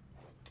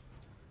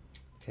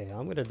 Okay,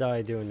 I'm gonna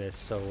die doing this,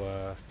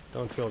 so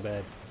don't feel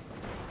bad.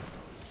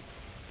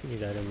 Give me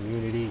that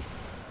immunity.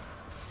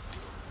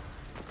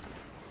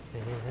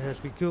 And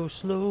as we go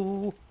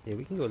slow... Yeah,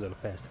 we can go a little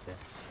faster there.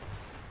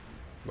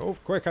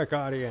 Move quicker,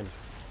 Guardian.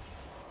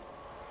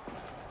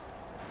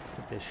 Let's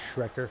get this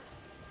Shrekker.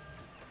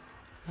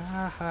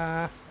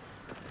 Haha. I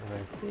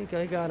think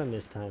I got him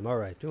this time.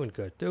 Alright, doing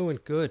good. Doing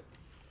good.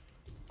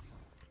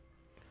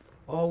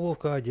 Oh,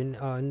 Wolfguard,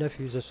 your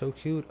nephews are so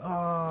cute.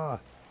 Ah.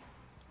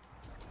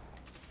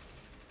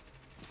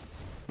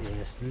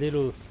 Yes,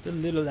 the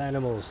little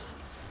animals.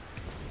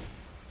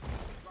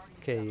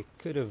 Okay, you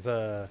could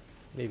have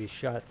maybe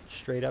shot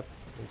straight up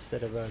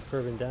instead of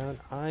curving down.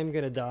 I'm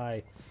gonna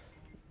die.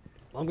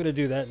 I'm gonna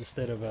do that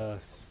instead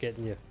of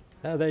getting you.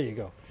 Oh, there you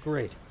go.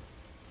 Great.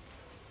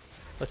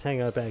 Let's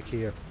hang out back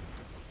here.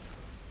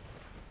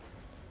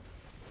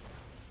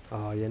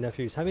 Oh, your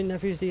nephews. How many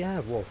nephews do you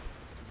have, Wolf?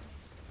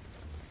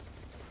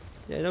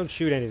 Yeah, don't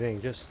shoot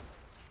anything. Just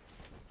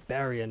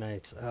barrier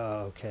knights.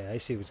 Oh, okay. I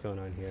see what's going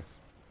on here.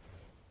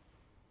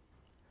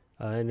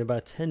 In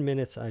about 10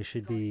 minutes, I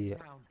should be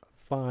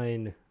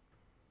fine.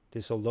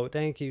 This will load.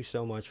 Thank you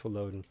so much for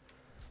loading.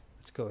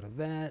 Let's go to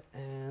that,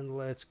 and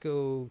let's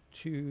go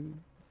to...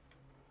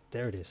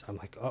 There it is. I'm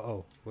like,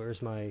 uh-oh.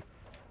 Where's my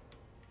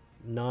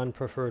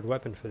non-preferred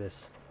weapon for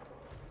this?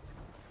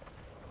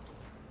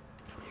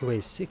 It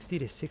weighs 60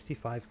 to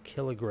 65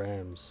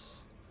 kilograms.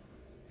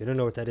 You don't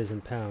know what that is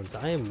in pounds.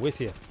 I am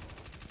with you.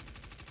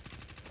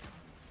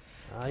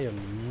 I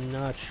am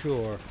not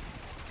sure.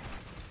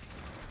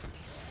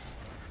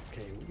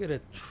 Okay, we're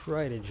gonna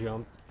try to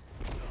jump.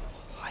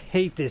 I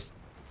hate this.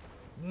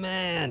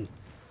 Man.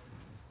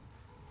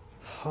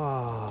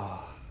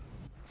 Ah.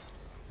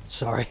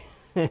 Sorry.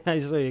 I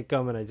saw you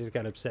coming. I just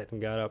got upset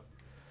and got up.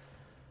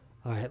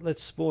 Alright,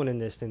 let's spawn in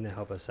this thing to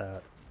help us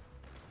out.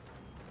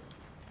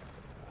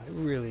 I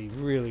really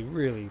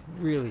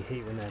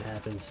hate when that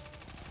happens.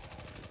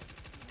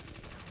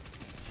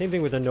 Same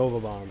thing with the Nova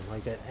Bomb.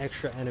 Like that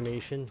extra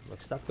animation.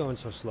 Look, stop going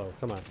so slow.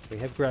 Come on. We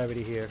have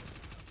gravity here.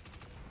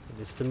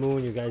 It's the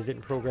moon. You guys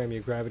didn't program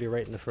your gravity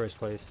right in the first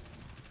place.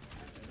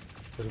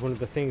 It was one of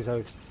the things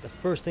the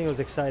first thing I was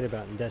excited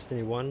about in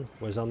Destiny 1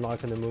 was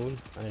unlocking the moon.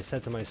 And I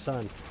said to my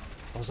son,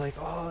 I was like,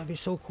 oh, it'd be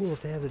so cool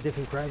if they have a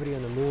different gravity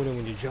on the moon, and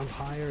when you jump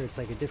higher, it's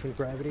like a different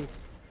gravity.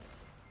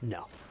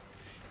 No.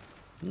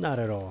 Not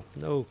at all.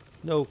 No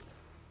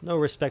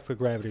respect for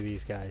gravity,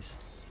 these guys.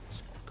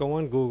 Just go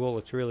on Google,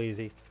 it's real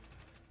easy.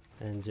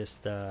 And just,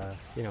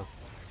 you know,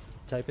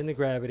 type in the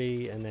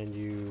gravity, and then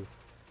you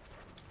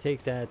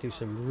take that, do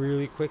some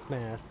really quick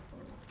math,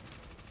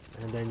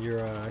 and then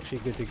you're actually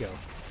good to go.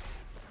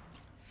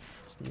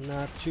 It's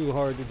not too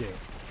hard to do.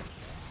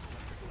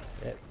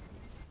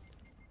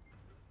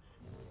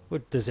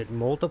 What, does it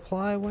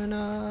multiply when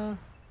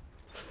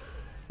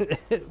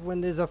when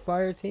there's a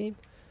fire team?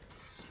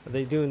 Are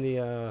they doing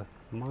the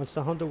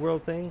Monster Hunter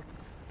World thing?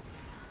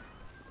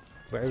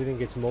 Where everything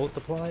gets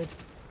multiplied?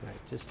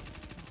 Right, just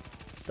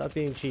stop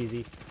being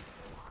cheesy.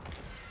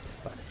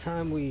 By the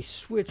time we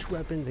switch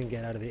weapons and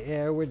get out of the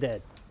air, we're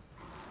dead.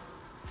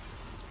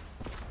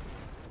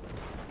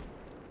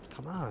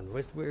 Come on,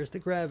 where's the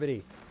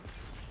gravity?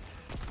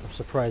 I'm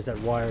surprised that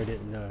wire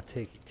didn't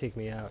take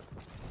me out.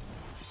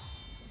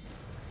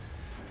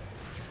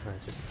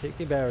 Alright, just take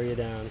your barrier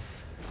down.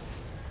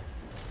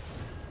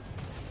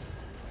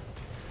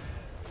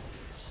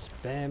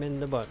 Spamming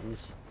the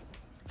buttons.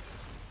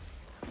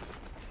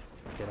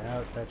 Get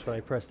out. That's what I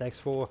pressed X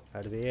for.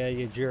 Out of the air,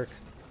 you jerk.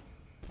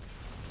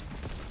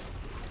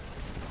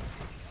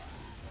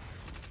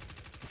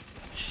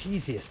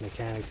 Cheesiest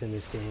mechanics in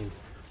this game.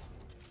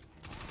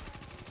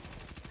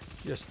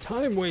 Just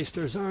time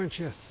wasters, aren't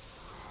you?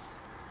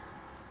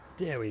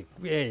 There you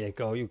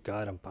go. You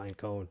got him,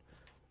 Pinecone.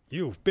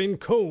 You've been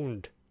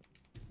coned.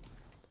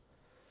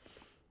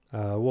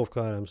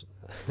 Wolfcon,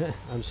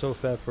 I'm so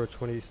fat for a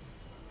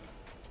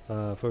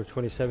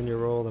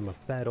 27-year-old. I'm a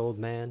fat old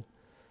man.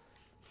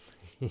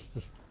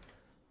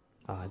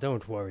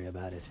 Don't worry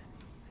about it.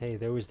 Hey,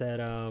 there was that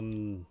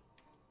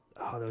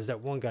there was that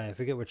one guy, I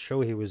forget what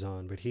show he was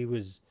on, but he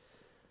was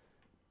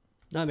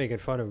not making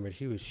fun of him, but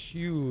he was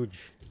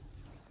huge.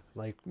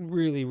 Like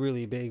really,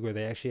 really big, where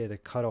they actually had to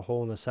cut a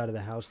hole in the side of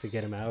the house to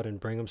get him out and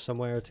bring him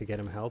somewhere to get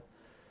him help.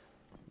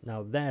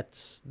 Now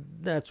that's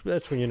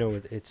when you know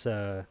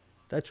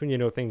that's when you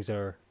know things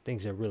are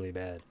really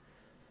bad.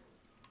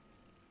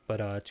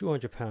 But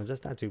 200 pounds,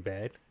 that's not too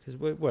bad.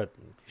 Because what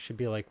you should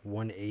be like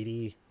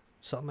 180,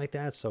 something like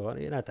that. So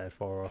you're not that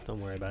far off. Don't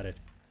worry about it.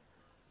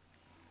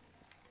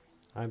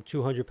 I'm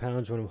 200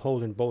 pounds when I'm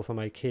holding both of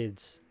my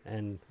kids,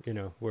 and you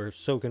know we're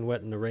soaking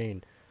wet in the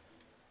rain.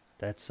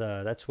 That's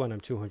when I'm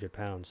 200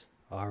 pounds.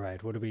 All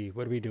right, what are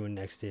we doing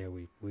next here?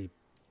 We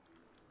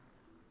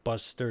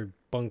bunker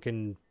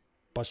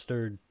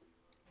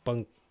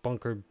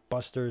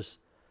busters.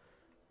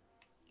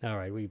 All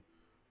right, we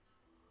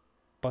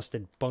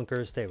busted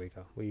bunkers. There we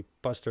go. We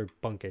bunked,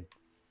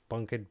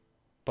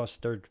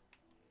 busted.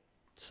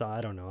 So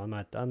I don't know.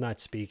 I'm not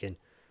speaking.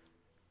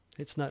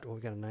 It's not. Oh, we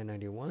got a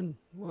 991.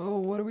 Whoa,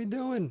 what are we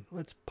doing?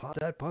 Let's pop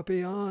that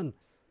puppy on.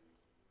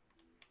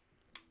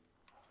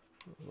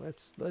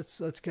 Let's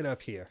get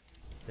up here.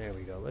 There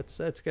we go.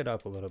 Let's get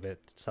up a little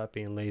bit. Stop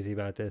being lazy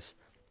about this.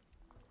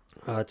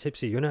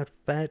 Tipsy, you're not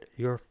fat.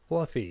 You're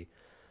fluffy.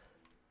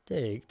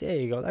 There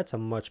you go. That's a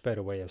much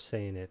better way of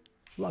saying it.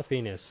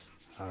 Fluffiness.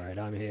 All right,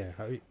 I'm here.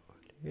 How are you?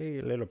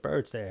 Hey, little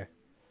birds there.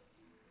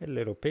 Hey,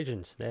 little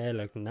pigeons. They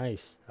look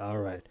nice. All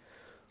right.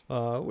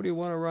 What do you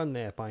want to run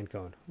there,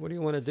 Pinecone? What do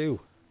you want to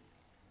do?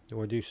 You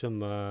want to do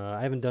some,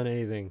 I haven't done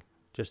anything.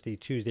 Just the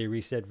Tuesday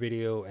reset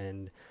video,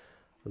 and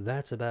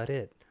that's about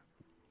it.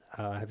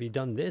 Have you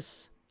done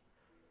this?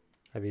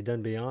 Have you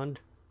done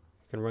Beyond?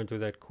 You can run through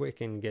that quick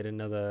and get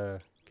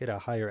a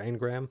higher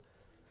engram.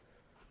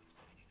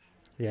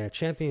 Yeah,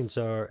 champions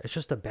it's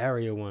just the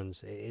barrier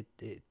ones.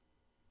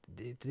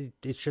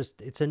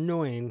 It's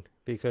annoying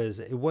because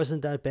it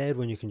wasn't that bad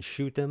when you can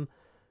shoot them.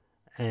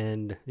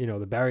 And, you know,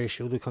 the barrier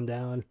shield would come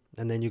down,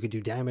 and then you could do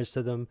damage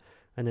to them.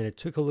 And then it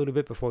took a little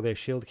bit before their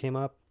shield came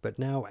up. But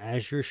now,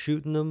 as you're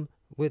shooting them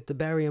with the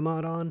barrier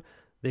mod on,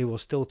 they will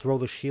still throw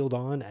the shield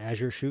on as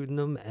you're shooting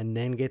them and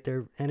then get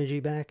their energy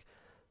back.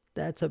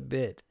 That's a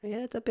bit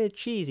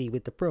cheesy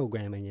with the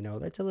programming, you know.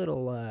 That's a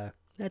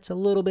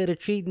little bit of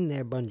cheating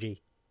there, Bungie.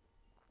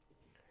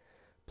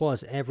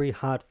 Plus, every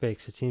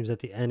hotfix, it seems that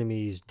the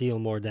enemies deal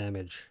more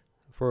damage.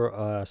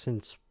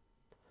 Since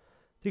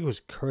I think it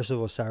was Curse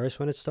of Osiris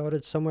when it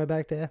started, somewhere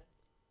back there.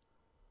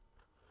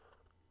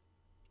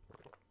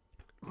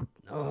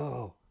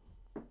 Oh.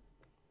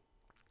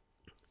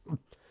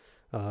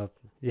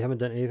 You haven't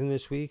done anything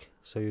this week,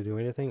 so you do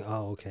anything?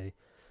 Oh, okay.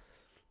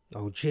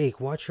 Oh,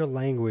 Jake, watch your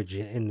language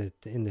in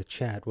the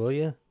chat, will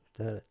you?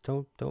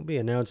 Don't be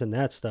announcing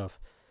that stuff.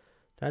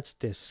 That's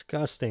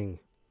disgusting.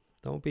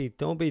 Don't be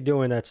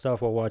doing that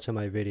stuff while watching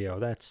my video.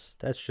 That's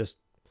just.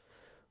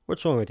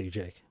 What's wrong with you,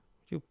 Jake?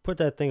 You put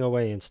that thing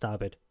away and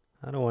stop it.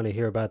 I don't want to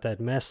hear about that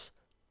mess.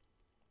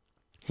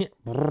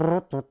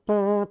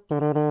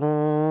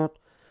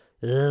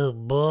 Oh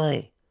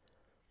boy.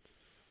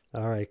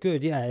 Alright,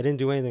 good. Yeah, I didn't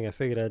do anything. I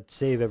figured I'd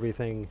save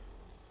everything.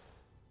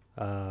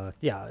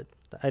 Yeah,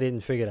 I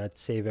didn't figure I'd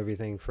save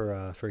everything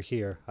for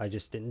here. I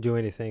just didn't do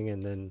anything,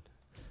 and then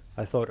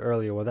I thought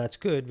earlier, well, that's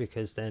good,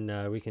 because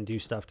then we can do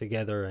stuff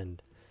together,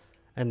 and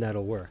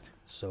that'll work.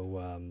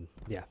 So,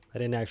 yeah, I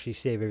didn't actually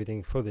save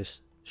everything for this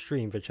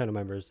stream for channel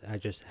members. I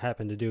just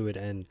happened to do it,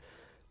 and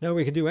now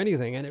we can do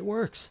anything, and it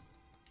works.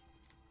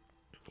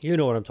 You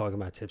know what I'm talking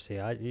about, Tipsy.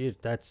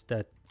 That's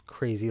that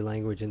crazy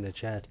language in the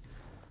chat.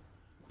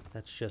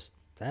 That's just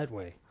that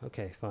way.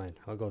 Okay, fine.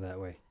 I'll go that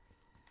way.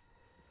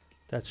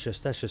 That's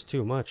just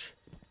too much.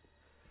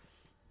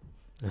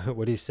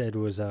 What he said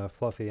was,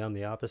 Fluffy, I'm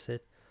the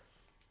opposite.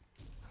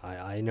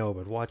 I know,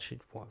 but watch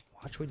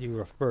what you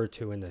refer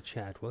to in the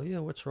chat, will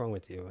you? What's wrong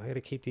with you? I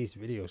gotta keep these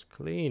videos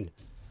clean.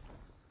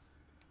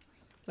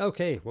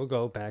 Okay, we'll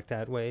go back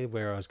that way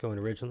where I was going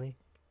originally.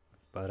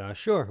 But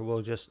sure,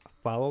 we'll just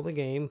follow the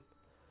game.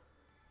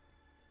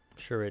 I'm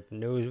sure it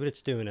knows what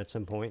it's doing at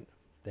some point.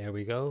 There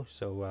we go.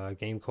 So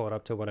game caught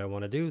up to what I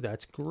want to do.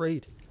 That's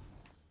great.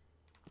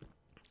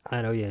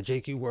 I know, yeah,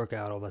 Jake, you work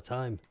out all the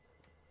time.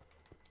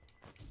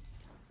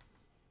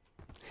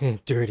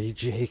 Dirty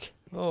Jake.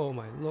 Oh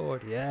my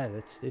lord, yeah,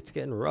 it's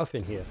getting rough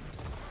in here.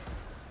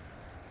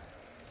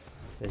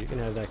 Yeah, you can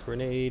have that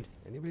grenade.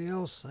 Anybody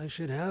else? I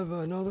should have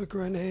another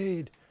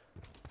grenade.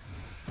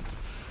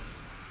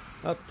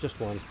 Up,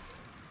 just one.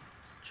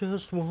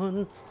 Just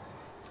one.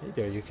 Hey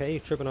there, you okay? You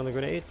tripping on the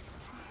grenade?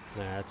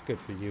 Nah, that's good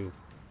for you.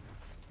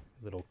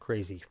 Little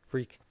crazy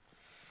freak.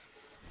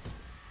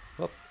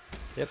 Oh,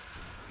 yep.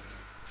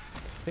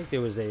 I think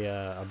there was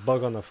a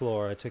bug on the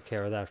floor. I took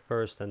care of that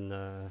first,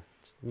 and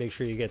make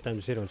sure you get them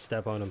so you don't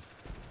step on them.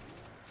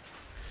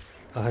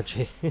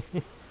 Jake,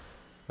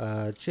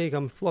 Jake,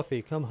 I'm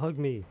fluffy. Come hug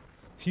me.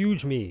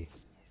 Huge me.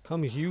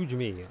 Come huge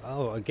me.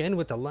 Oh, again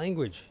with the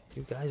language.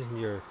 You guys and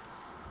your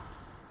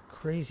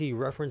crazy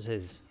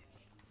references.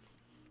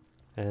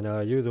 And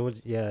you're the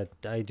ones. Yeah,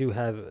 I do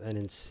have an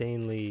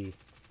insanely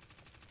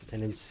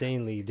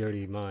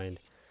dirty mind.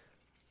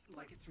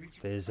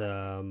 There's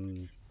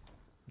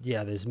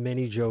yeah, there's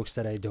many jokes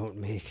that I don't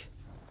make.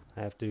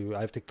 I have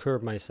to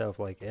curb myself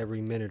like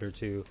every minute or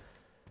two.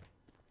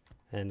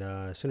 And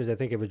as soon as I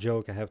think of a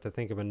joke, I have to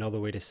think of another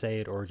way to say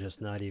it or just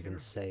not even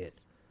say it.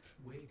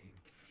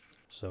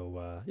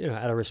 So, you know,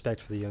 out of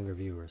respect for the younger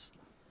viewers.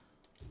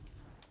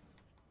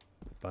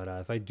 But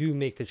if I do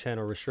make the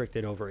channel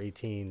restricted over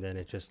 18, then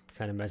it just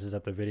kind of messes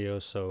up the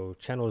videos. So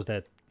channels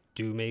that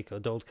do make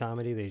adult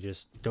comedy, they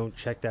just don't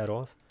check that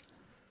off.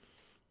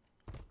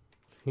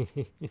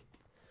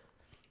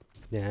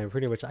 Yeah,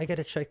 pretty much. I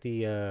gotta check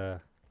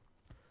the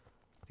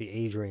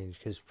age range,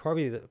 because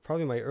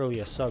probably my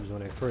earliest subs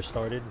when I first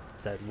started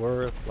that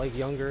were like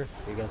younger,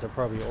 you guys are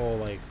probably all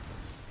like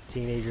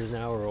teenagers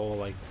now, or all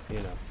like,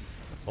 you know,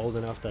 old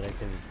enough that I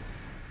can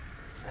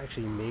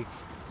actually make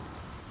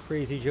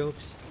crazy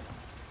jokes.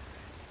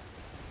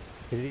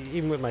 Because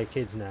even with my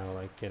kids now,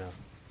 like, you know,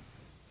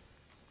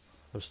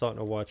 I'm starting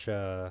to watch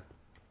you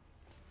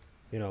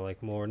know,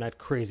 like more, not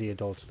crazy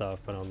adult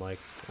stuff, but I'm like,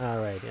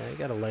 alright, yeah, I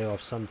gotta lay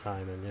off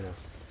sometime. And, you know,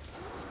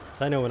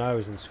 so I know when I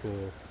was in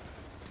school,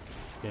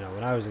 you know,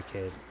 when I was a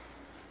kid,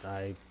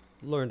 I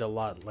learned a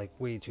lot, like,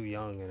 way too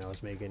young, and I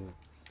was making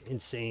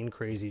insane,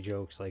 crazy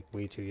jokes, like,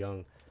 way too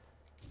young.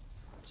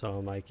 So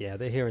I'm like, yeah,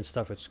 they're hearing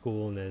stuff at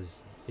school, and there's,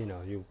 you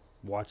know, you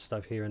watch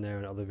stuff here and there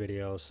in other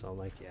videos, so I'm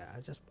like, yeah,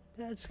 I'm just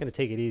gonna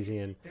take it easy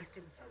and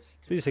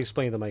just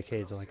explain to my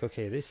kids, I'm like,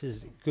 okay, this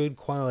is good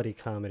quality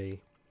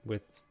comedy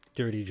with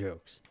dirty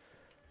jokes.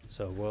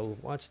 So we'll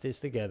watch this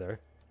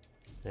together,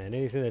 and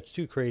anything that's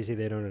too crazy,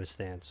 they don't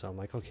understand. So I'm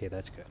like, okay,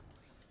 that's good.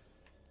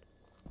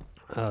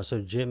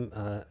 So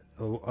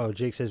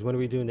Jake says, when are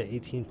we doing the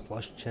 18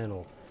 plus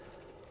channel?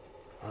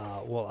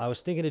 Well, I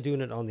was thinking of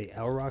doing it on the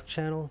L Rock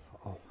channel.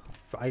 Oh,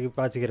 I'm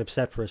about to get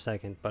upset for a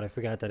second, but I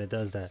forgot that it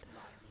does that.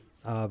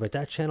 But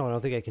that channel, I don't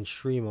think I can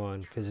stream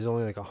on, because there's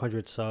only like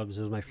 100 subs.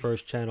 It was my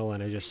first channel,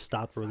 and I just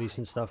stopped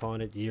releasing stuff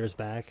on it years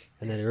back,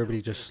 and then everybody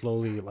just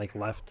slowly like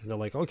left. They're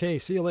like, okay,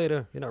 see you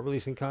later. You're not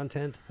releasing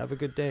content. Have a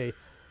good day.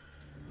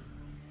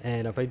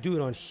 And if I do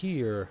it on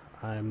here,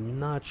 I'm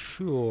not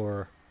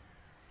sure.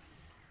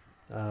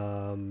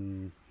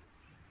 Because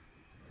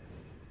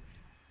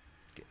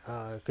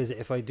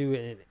if I do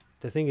it,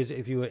 the thing is,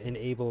 if you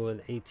enable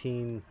an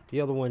 18,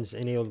 the other one's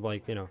enabled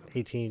like, you know,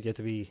 18, you have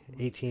to be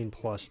 18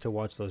 plus to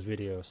watch those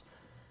videos.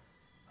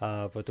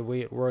 But the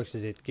way it works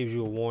is it gives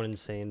you a warning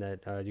saying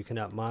that you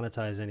cannot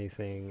monetize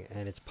anything,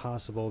 and it's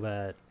possible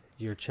that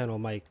your channel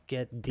might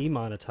get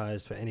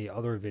demonetized for any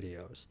other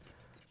videos,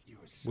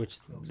 which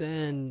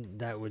then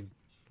that would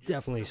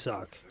definitely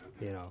suck,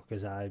 you know,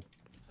 because I've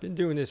been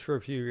doing this for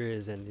a few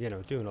years, and, you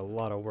know, doing a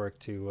lot of work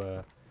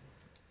to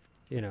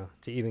you know,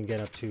 to even get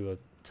up to a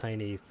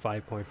tiny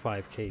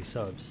 5.5k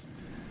subs.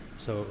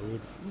 So it would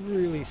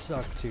really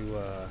suck to,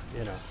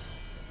 you know,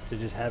 to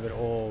just have it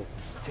all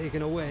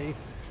taken away.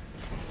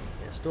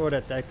 Yeah, store it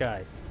at that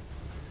guy.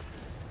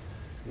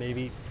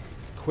 Maybe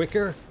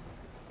quicker?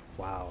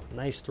 Wow,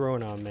 nice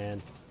throwing arm,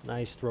 man.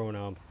 Nice throwing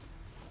arm.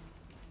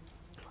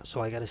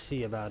 So I gotta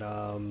see about,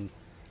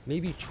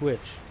 maybe Twitch,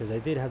 because I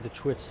did have the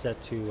Twitch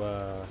set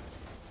to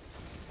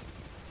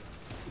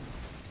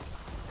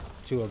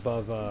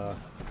above,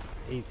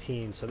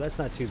 18, so that's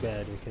not too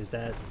bad, because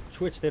that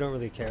Twitch, they don't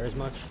really care as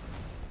much.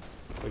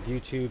 With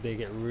YouTube, they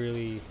get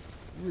really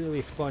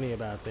funny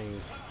about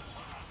things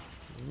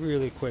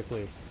really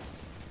quickly.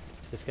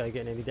 Is this guy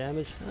getting any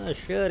damage? Ah,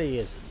 sure he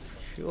is.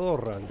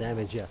 Sure, I'll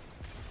damage ya.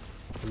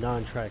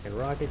 Non-tracking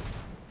rocket.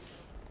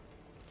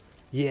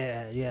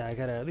 Yeah, I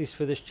gotta, at least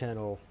for this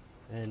channel,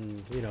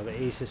 and, you know, the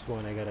Asus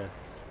one, I gotta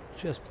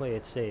just play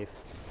it safe.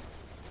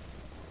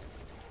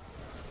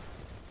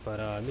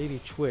 But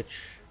maybe Twitch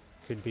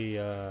could be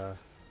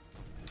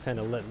kind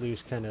of let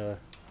loose kind of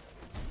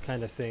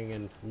thing,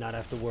 and not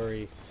have to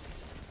worry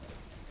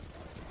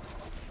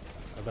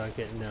about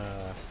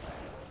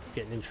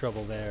getting in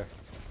trouble there.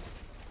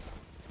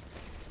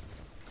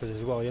 Because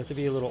as well, you have to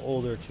be a little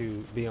older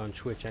to be on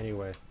Twitch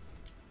anyway,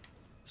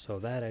 so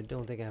that I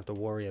don't think I have to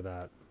worry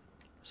about.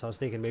 So I was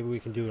thinking maybe we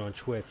can do it on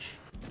Twitch.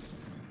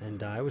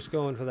 And I was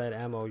going for that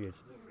ammo, you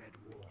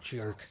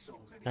jerk.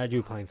 I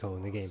do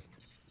Pinecone, the game.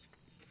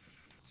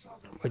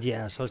 But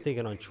yeah, so I was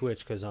thinking on Twitch,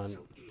 because on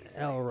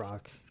L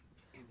Rock,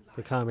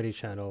 the comedy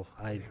channel,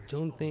 I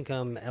don't think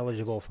I'm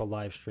eligible for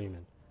live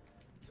streaming.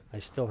 I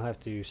still have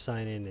to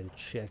sign in and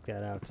check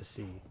that out to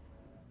see.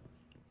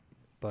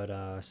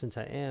 But since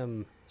I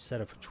am set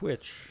up for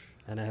Twitch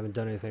and I haven't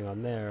done anything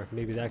on there,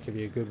 maybe that could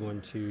be a good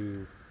one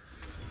to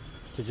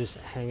just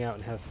hang out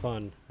and have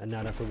fun and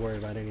not have to worry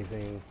about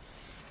anything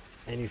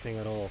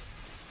at all.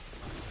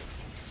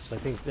 So I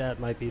think that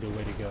might be the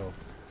way to go.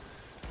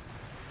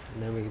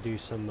 And then we can do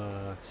some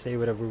say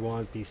whatever we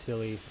want, be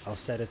silly. I'll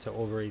set it to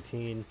over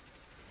 18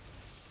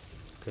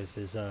 because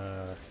there's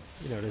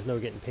you know, there's no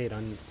getting paid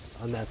on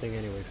that thing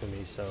anyway for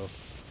me, so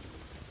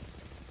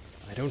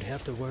I don't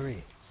have to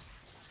worry.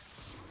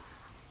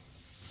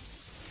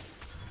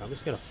 I'm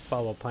just gonna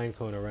follow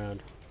Pinecone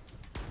around.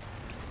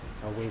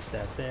 I'll waste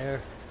that there.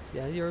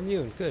 Yeah, you're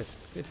immune. Good.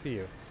 Good for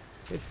you.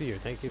 Good for you.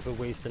 Thank you for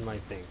wasting my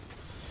thing.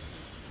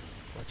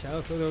 Watch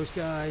out for those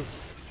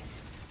guys.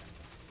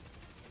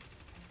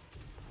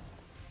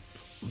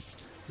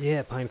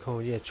 Yeah,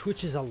 Pinecone. Yeah,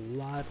 Twitch is a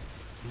lot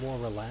more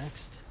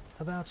relaxed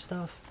about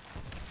stuff.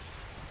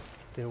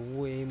 They're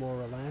way more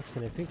relaxed,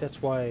 and I think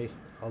that's why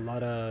a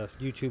lot of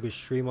YouTubers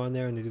stream on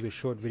there and they do the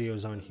short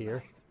videos on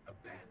here.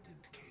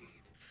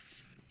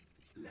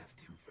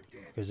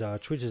 Because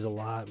Twitch is a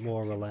lot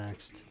more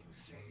relaxed.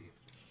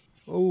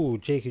 Oh,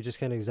 Jake, you just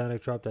got an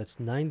exotic drop. That's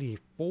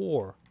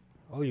 94.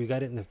 Oh, you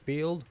got it in the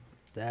field?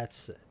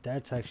 That's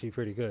actually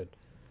pretty good.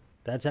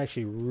 That's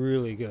actually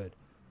really good.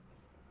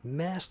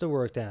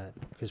 Masterwork that,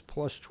 because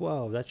plus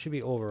 12, that should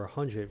be over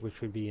 100, which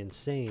would be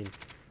insane.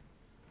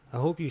 I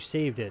hope you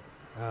saved it.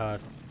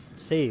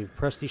 Save.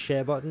 Press the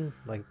share button,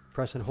 like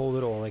press and hold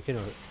it, or like, you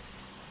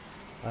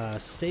know,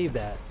 save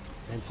that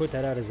and put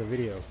that out as a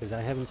video, because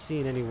I haven't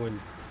seen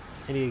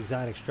any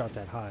exotics drop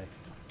that high.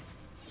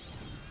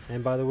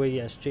 And by the way,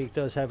 yes, Jake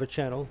does have a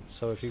channel,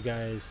 so if you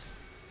guys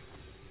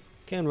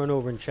can run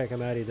over and check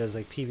him out, he does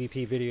like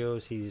PvP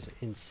videos. He's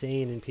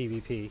insane in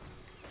PvP.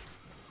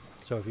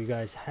 So if you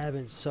guys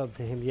haven't subbed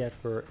to him yet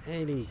for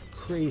any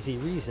crazy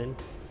reason,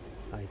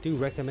 I do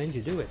recommend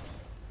you do it.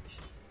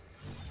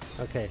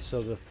 Okay,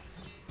 so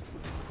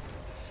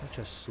such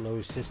a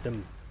slow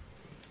system.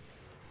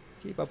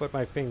 Keep up with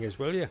my fingers,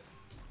 will you?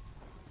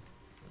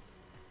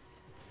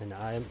 And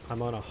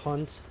I'm on a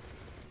hunt.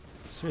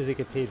 As soon as I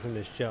get paid from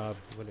this job,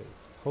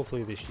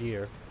 hopefully this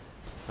year,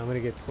 I'm gonna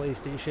get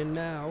PlayStation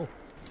Now.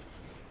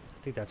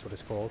 I think that's what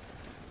it's called.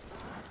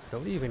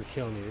 Don't even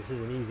kill me. This is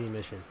an easy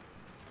mission.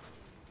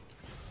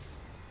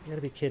 You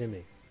gotta be kidding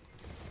me.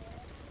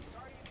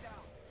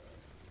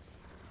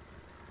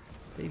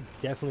 They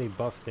definitely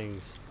buff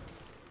things.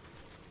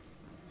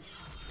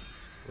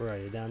 Where are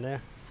you? Down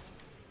there?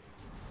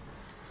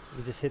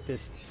 You just hit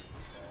this.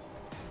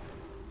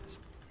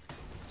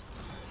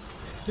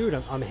 Dude,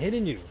 I'm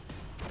hitting you.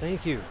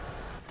 Thank you.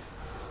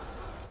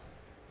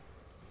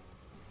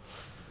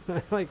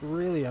 Like,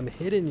 really, I'm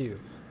hitting you.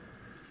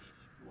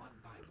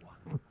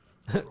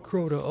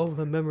 Crota, oh,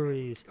 the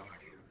memories.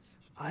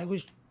 I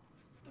was...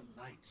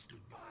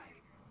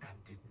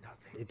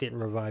 It didn't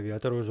revive you. I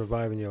thought it was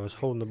reviving you. I was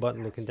holding the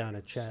button looking down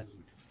at chat.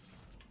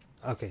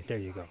 Okay, there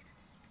you go.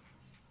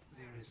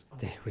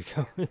 There we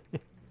go.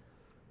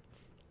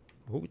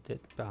 Oh,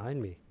 that's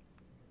behind me.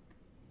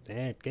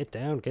 Dad, get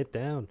down, get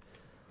down.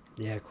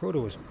 Yeah,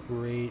 Crota was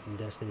great in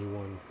Destiny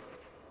 1.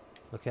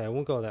 Okay, I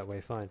won't go that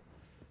way, fine.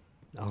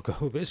 I'll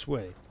go this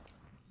way.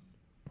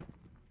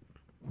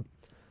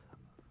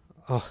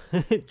 Oh,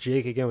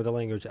 Jake again with the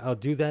language. I'll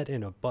do that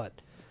in a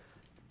butt.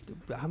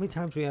 How many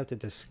times do we have to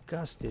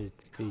discuss the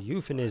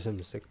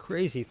euphemisms, the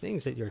crazy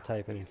things that you're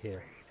typing in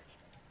here?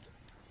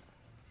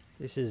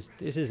 This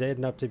is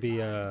adding up to be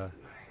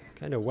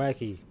kind of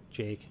wacky,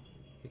 Jake.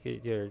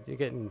 You're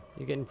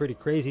getting pretty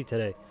crazy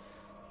today.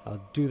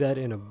 I'll do that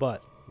in a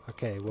butt.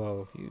 Okay,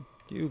 well,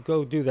 you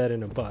go do that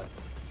in a butt.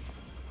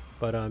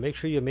 But make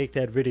sure you make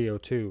that video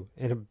too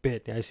in a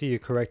bit. I see you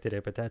corrected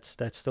it, but that's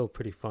still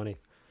pretty funny.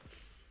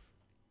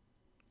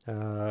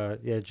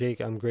 Yeah, Jake,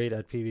 I'm great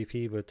at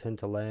PvP, but tend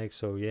to lag.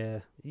 So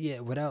yeah,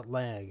 without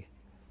lag,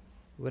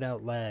 you're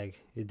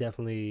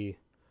definitely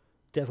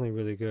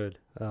really good.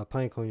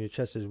 Pinecone, your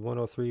chest is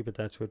 103, but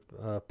that's with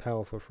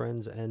Power for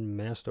Friends and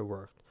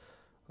Masterwork.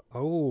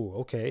 Oh,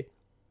 okay.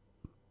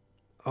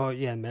 Oh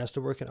yeah,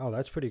 Masterwork. Oh,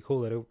 that's pretty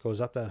cool that it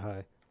goes up that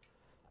high.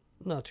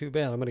 Not too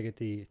bad. I'm gonna get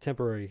the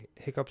temporary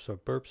hiccups or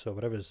burps or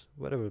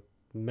whatever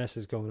mess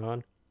is going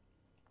on.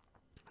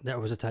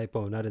 That was a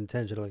typo, not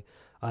intentionally.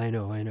 I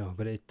know,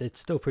 but it's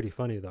still pretty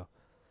funny though.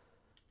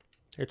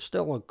 It's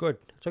still a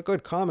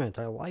good comment.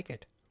 I like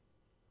it.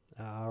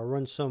 I'll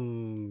run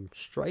some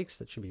strikes.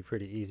 That should be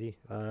pretty easy.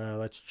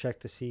 Let's check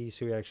to see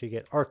so we actually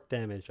get arc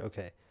damage.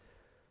 Okay,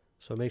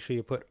 so make sure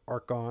you put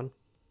arc on.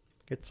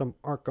 Get some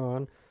arc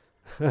on.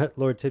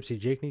 Lord Tipsy,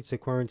 Jake needs to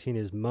quarantine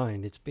his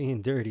mind. It's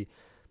being dirty.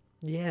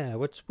 Yeah,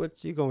 what's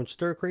you going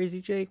stir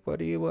crazy, Jake? What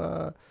are you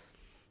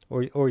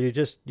or you're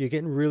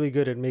getting really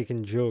good at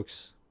making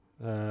jokes.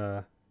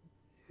 You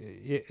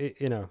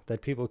know,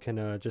 that people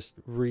can just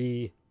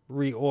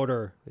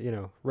reorder, you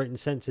know, written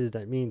sentences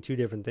that mean two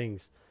different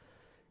things,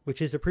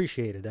 which is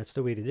appreciated. That's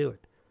the way to do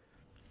it.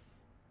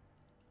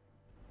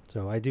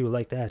 So I do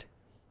like that.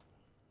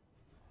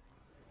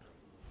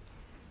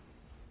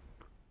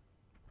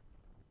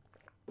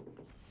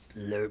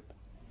 Slurp.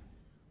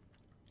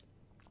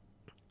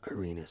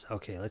 Arenas.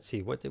 Okay, let's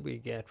see. What did we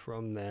get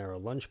from there? A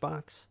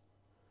lunchbox?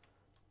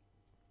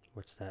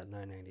 What's that?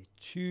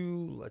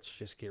 992. Let's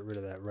just get rid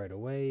of that right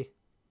away.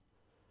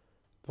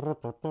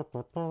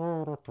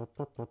 Oh,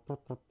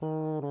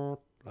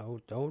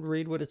 don't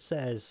read what it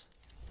says.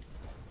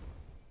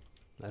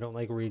 I don't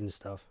like reading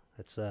stuff.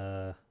 It's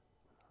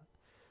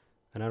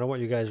and I don't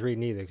want you guys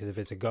reading either, because if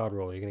it's a god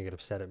roll, you're gonna get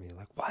upset at me.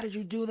 Like, why did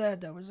you do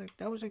that? That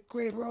was a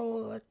great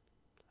roll.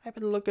 I've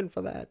been looking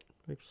for that.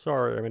 Like,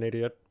 sorry, I'm an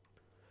idiot.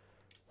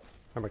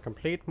 I'm a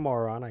complete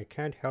moron. I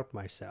can't help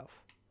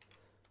myself.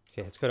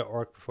 Okay, let's go to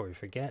Orc before we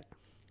forget.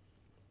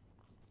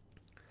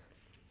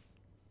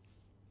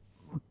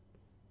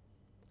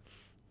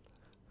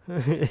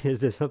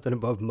 Is there something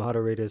above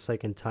moderator so I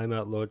can time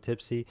out Lord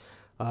Tipsy?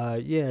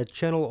 Yeah,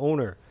 channel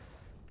owner.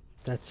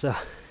 That's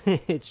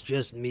it's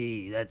just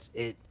me. That's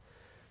it.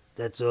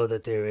 That's all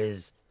that there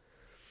is.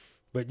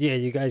 But yeah,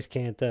 you guys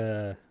can't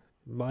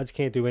mods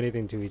can't do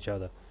anything to each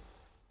other.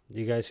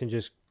 You guys can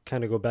just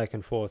kind of go back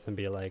and forth and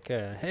be like,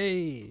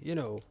 hey, you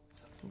know,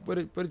 what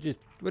did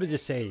you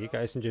say? You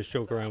guys can just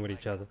joke around with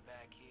each other.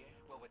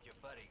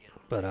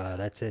 But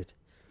that's it.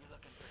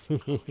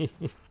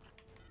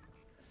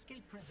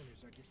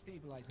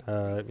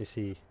 Let me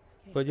see.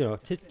 But you know,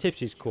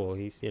 Tipsy's cool.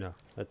 He's, you know,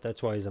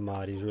 that's why he's a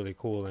mod. He's really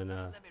cool, and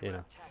you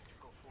know,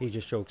 he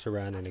just jokes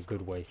around in a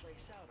good way.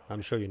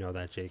 I'm sure you know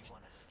that, Jake.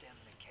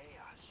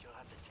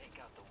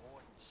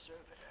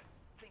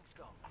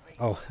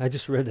 Oh, I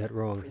just read that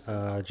wrong.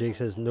 Jake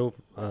says,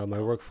 nope, my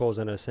work falls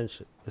on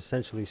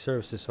essentially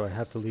services, so I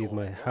have to leave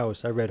my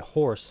house. I read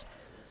horse,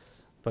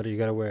 but you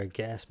gotta wear a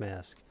gas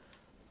mask.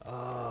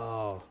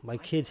 Oh, my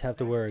kids have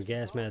to wear a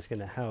gas mask in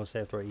the house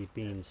after I eat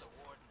beans.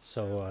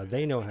 So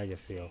they know how you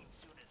feel.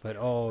 But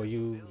oh,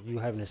 you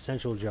have an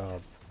essential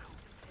job.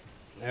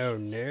 Oh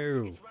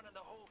no.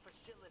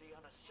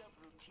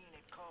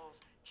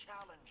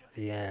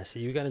 Yeah, so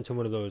you got into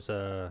one of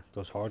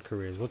those hard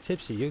careers. Well,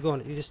 Tipsy,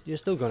 you're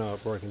still going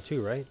out working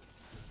too, right?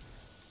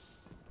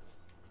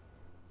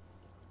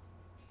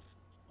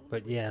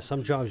 But yeah,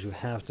 some jobs you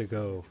have to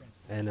go,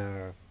 and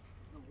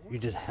you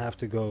just have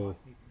to go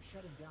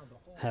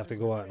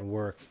out and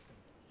work.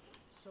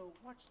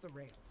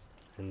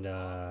 And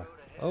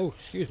oh,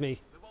 excuse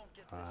me.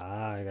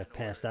 I got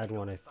past that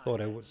one. I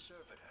thought I would.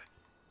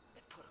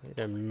 Wait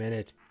a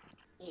minute.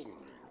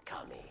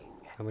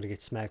 I'm gonna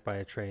get smacked by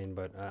a train,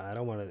 but I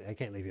don't want to. I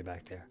can't leave you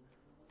back there.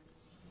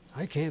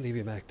 I can't leave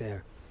you back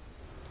there.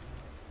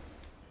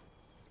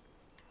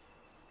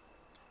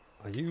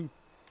 Are you?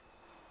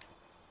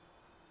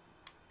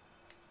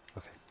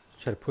 Okay.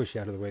 Try to push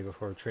you out of the way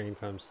before a train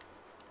comes.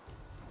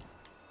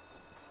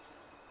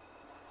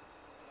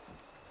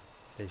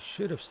 They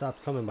should have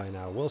stopped coming by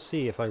now. We'll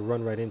see if I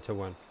run right into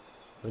one.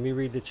 Let me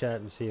read the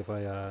chat and see if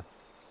I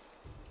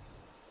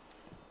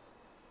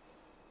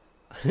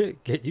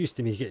get used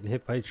to me getting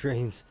hit by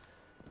trains.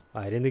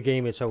 Alright, in the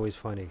game it's always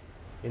funny.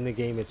 In the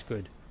game it's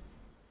good.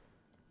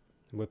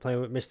 We're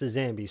playing with Mr.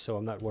 Zambi, so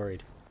I'm not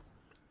worried.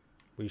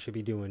 We should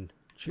be doing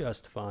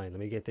just fine. Let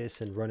me get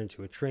this and run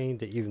into a train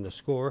to even the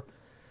score.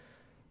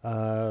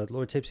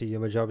 Lord Tipsy, yeah,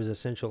 my job is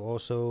essential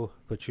also,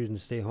 but choosing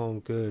to stay home,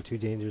 good. Too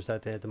dangerous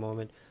out there at the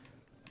moment.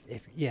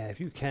 If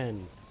you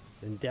can,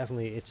 then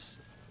definitely it's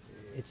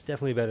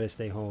definitely better to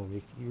stay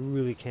home. You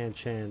really can't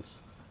chance.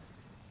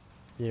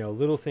 You know,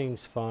 little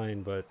things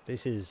fine, but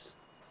this is,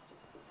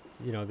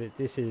 you know,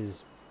 this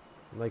is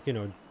like, you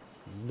know,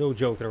 no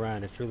joking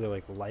around. It's really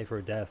like life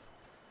or death.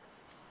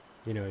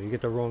 You know, you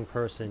get the wrong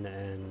person,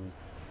 and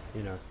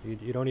you know,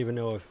 you don't even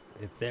know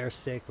if they're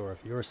sick or if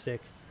you're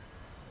sick.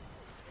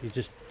 You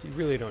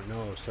really don't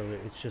know. So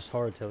it's just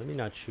hard to. Let me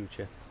not shoot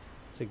you.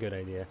 It's a good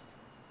idea.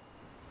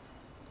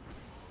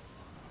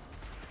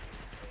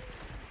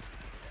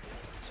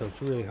 So it's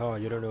really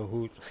hard. You don't know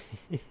who.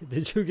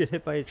 Did you get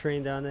hit by a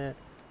train down there?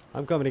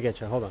 I'm coming to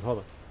get you. Hold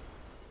on.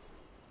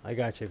 I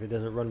got you if it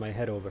doesn't run my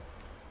head over.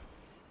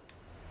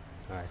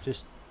 Alright,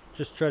 just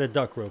try to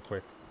duck real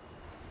quick.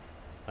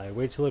 Alright,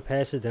 wait till it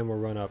passes, then we'll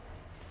run up.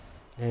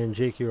 And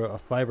Jake, you're a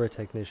fiber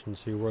technician,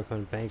 so you work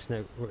on banks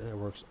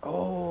networks.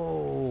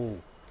 Oh!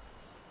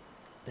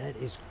 That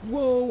is...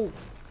 Whoa!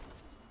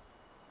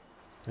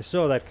 I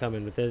saw that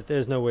coming, but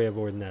there's no way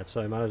avoiding that, so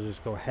I might as well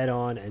just go head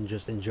on and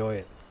just enjoy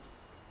it.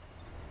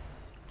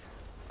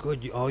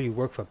 Good, you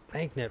work for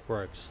bank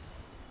networks.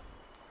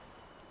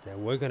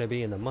 Then we're gonna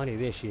be in the money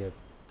this year.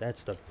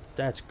 That's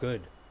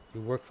good. You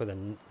work for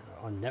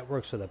on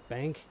networks for the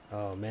bank.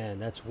 Oh man,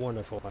 that's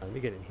wonderful. Let me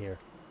get in here.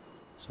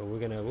 So we're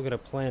gonna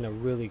plan a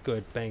really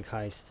good bank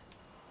heist.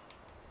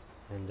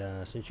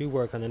 And since you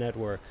work on the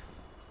network,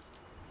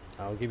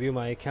 I'll give you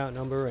my account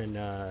number. And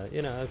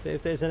you know,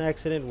 if there's an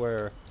accident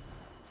where,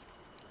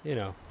 you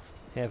know,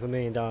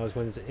 $500,000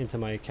 went into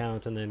my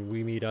account, and then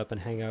we meet up and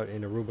hang out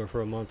in Aruba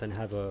for a month and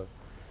have a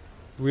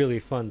really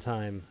fun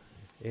time,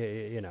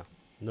 you know,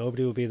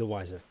 nobody will be the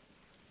wiser.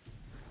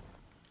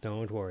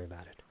 Don't worry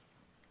about it.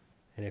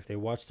 And if they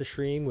watch the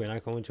stream, we're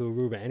not going to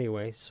Aruba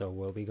anyway, so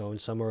we'll be going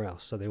somewhere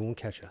else, so they won't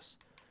catch us.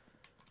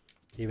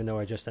 Even though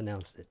I just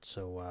announced it.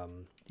 So,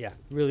 yeah,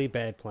 really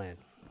bad plan.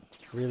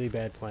 Really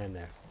bad plan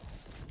there.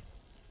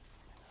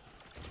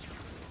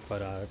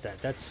 But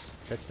that's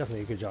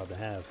definitely a good job to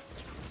have.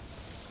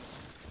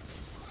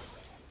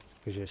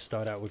 Because you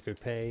start out with good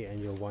pay, and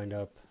you'll wind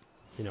up,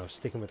 you know,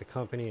 sticking with the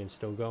company and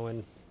still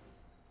going.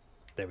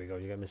 There we go,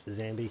 you got Mr.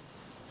 Zambi.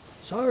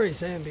 Sorry,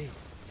 Zambi.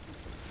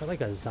 Is that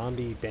like a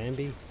zombie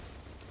Bambi?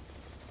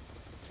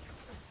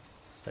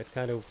 Is that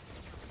kind of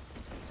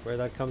where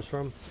that comes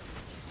from?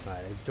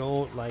 Alright, I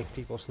don't like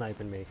people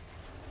sniping me.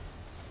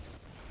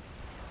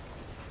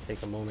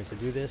 Take a moment to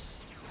do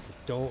this. I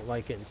don't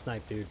like getting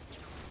sniped, dude.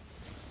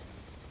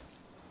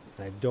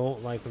 And I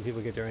don't like when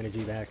people get their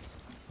energy back.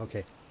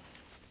 Okay.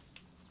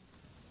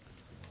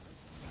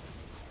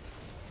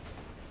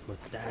 But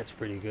that's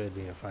pretty good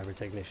being a fiber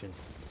technician.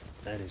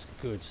 That is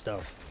good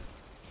stuff.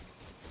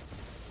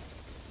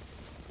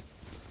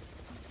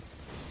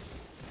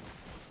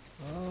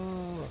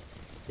 Oh.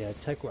 Yeah,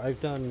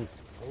 I've done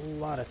a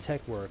lot of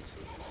tech work.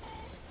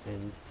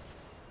 And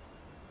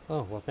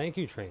oh, well, thank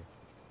you, Train.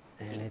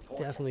 And it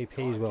definitely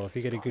pays well. If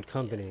you get a good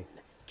company,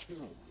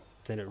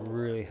 then it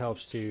really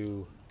helps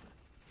to,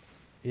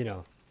 you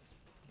know,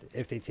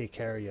 if they take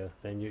care of you,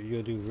 then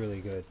you'll do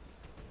really good.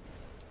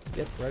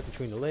 Yep, right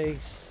between the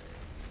legs.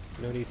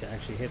 No need to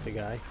actually hit the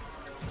guy.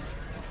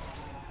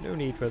 No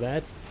need for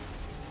that.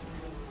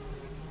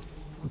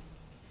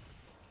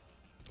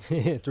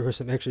 Throw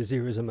some extra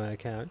zeros in my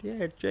account.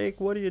 Yeah, Jake,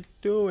 what are you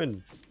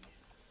doing?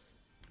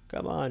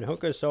 Come on,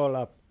 hook us all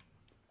up.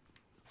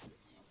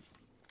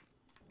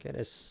 Get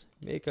us,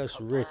 make us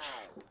rich.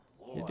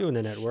 You're doing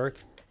the network.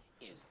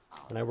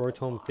 When I worked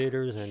home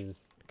theaters and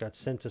got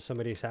sent to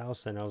somebody's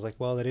house, and I was like,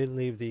 well, they didn't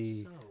leave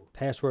the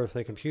password for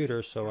the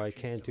computer, so I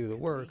can't do the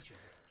work.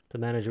 The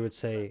manager would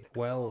say,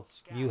 well,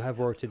 you have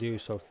work to do,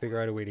 so figure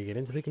out a way to get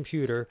into the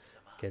computer,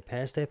 get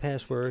past that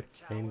password,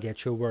 and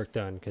get your work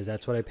done, because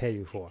that's what I pay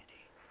you for.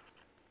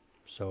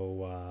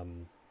 So,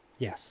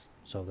 yes.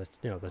 So that's,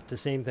 you know, that's the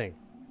same thing.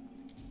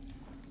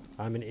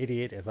 I'm an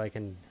idiot if I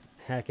can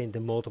hack into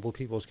multiple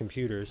people's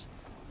computers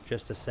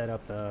just to set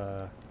up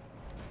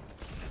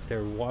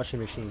their washing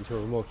machine to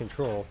a remote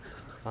control.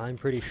 I'm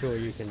pretty sure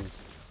you can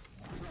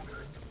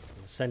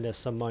send us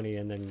some money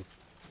and then,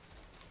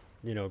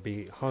 you know,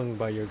 be hung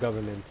by your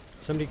government.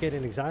 Somebody get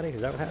an exotic?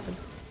 Is that what happened?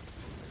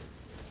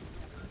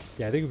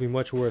 Yeah, I think it would be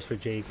much worse for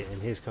Jake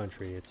and his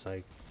country. It's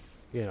like,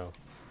 you know,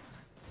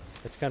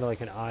 it's kind of like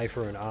an eye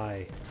for an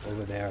eye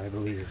over there, I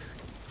believe.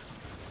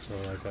 So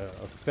like a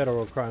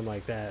federal crime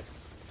like that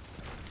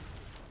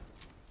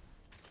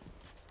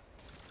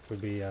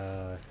would be,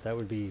 that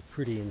would be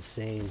pretty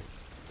insane.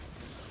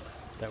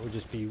 That would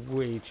just be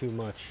way too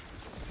much.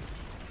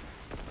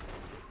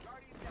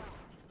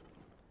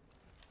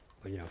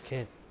 But you know,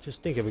 can't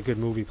just think of a good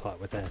movie plot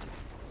with that.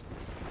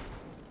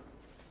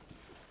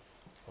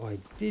 Oh, I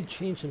did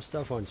change some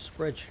stuff on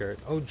Spreadshirt.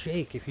 Oh,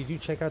 Jake, if you do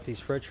check out the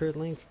Spreadshirt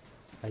link,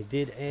 I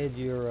did add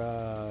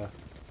your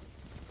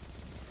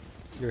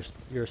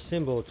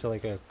symbol to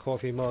like a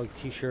coffee mug,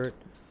 t-shirt,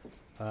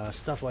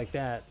 stuff like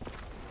that.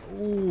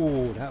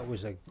 Ooh, that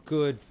was a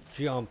good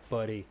jump,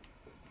 buddy.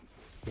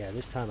 Yeah,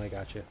 this time I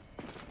got you.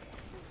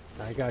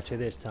 I got you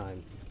this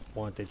time.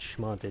 Wanted,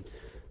 schmonted.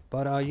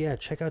 But yeah,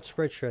 check out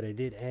Spreadshirt. I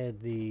did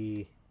add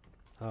the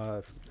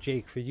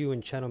Jake, for you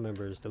and channel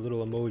members, the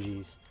little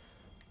emojis.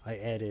 I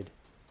added.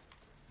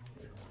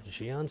 Is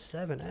she on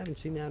 7? I haven't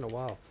seen that in a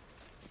while.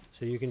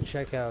 So you can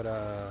check out,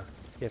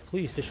 yeah,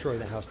 please destroy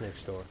the house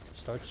next door.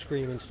 Start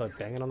screaming, start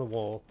banging on the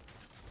wall.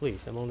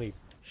 Please, I'm only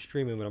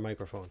streaming with a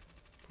microphone.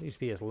 Please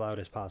be as loud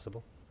as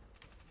possible.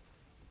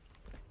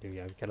 Dude,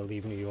 yeah, I've got to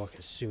leave New York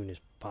as soon as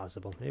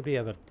possible. Maybe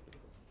have a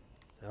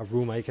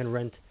room I can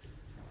rent.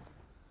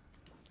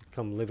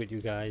 Come live with you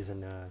guys,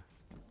 and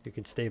you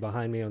can stay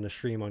behind me on the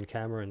stream on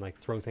camera and like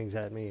throw things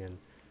at me and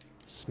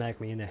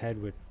smack me in the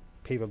head with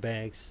paper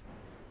bags.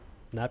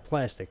 Not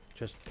plastic,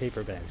 just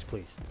paper bags,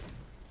 please.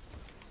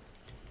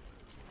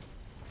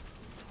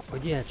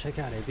 But yeah, check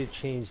out, I did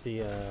change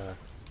the, I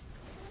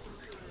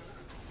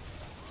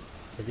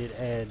did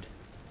add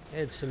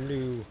some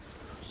new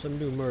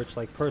merch,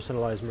 like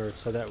personalized merch,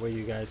 so that way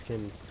you guys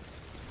can,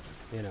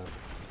 you know,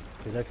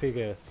 because I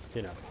figure,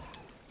 you know,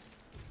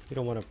 you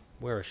don't want to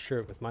wear a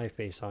shirt with my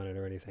face on it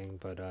or anything,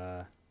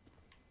 but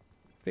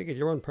figured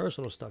your own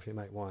personal stuff you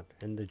might want.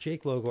 And the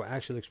Jake logo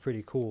actually looks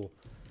pretty cool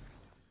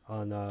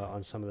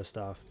on some of the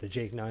stuff. The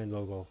Jake 9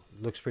 logo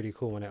looks pretty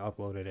cool when I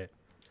uploaded it.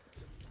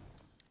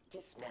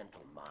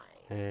 Dismantle mine.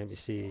 And you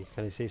see,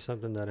 can I say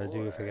something that I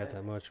do if I got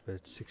that much, but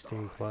it's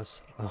 16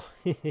 plus? Oh.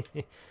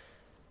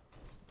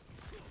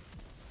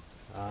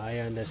 I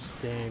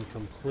understand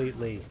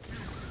completely.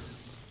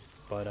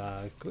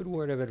 But good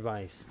word of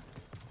advice.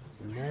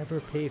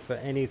 Never pay for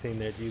anything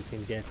that you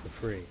can get for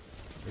free.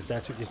 If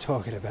that's what you're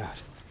talking about.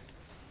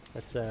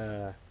 That's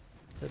a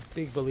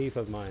big belief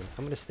of mine.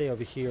 I'm going to stay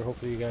over here.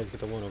 Hopefully you guys get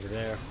the one over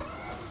there.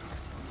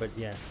 But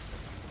yes,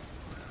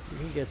 you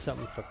can get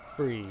something for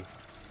free.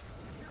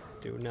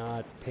 Do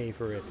not pay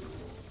for it,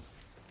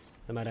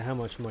 no matter how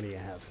much money you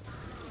have.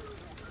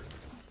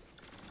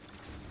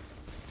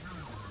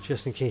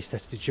 Just in case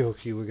that's the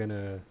joke you were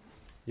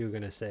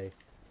gonna say.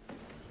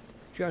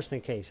 Just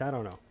in case, I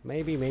don't know.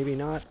 Maybe, maybe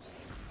not.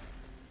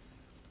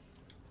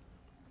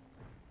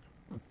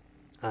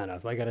 I don't know.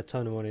 If I got a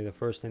ton of money, the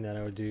first thing that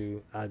I would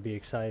do, I'd be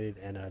excited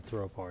and I'd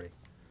throw a party.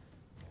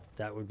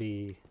 That would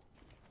be,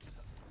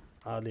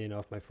 oddly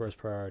enough, my first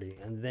priority.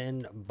 And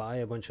then buy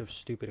a bunch of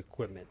stupid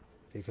equipment,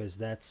 because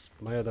that's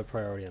my other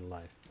priority in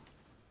life.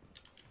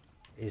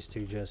 Is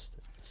to just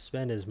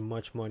spend as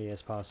much money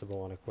as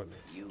possible on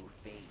equipment.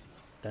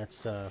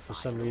 That's, for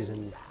some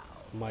reason,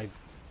 my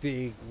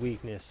big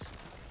weakness.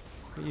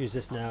 I use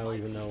this now,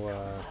 even though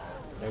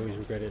I always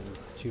regret it in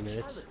 2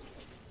 minutes.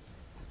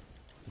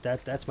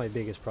 That's my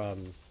biggest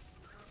problem,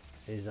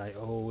 is I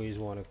always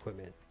want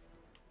equipment.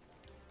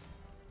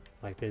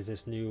 Like there's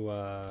this new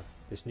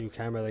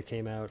camera that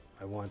came out.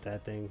 I want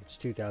that thing. It's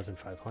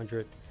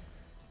 2,500,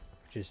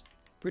 which is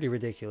pretty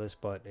ridiculous,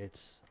 but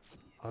it's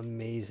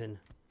amazing.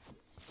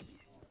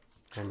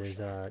 And there's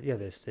yeah,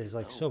 there's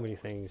like so many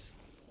things.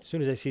 As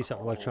soon as I see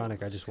something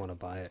electronic, I just want to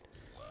buy it.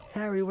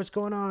 Harry, what's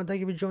going on? Thank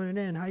you for joining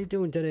in. How you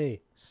doing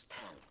today?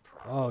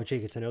 Oh,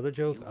 Jake, it's another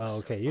joke? Oh,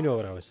 okay. You know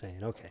what I was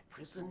saying. Okay.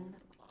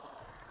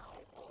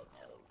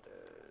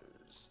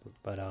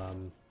 But,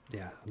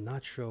 yeah, I'm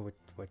not sure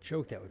what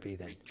joke that would be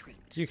then.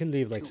 You can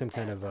leave, like, some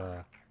kind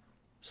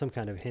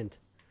of hint.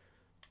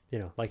 You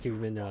know, like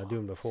you've been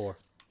doing before.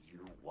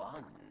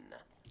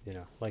 You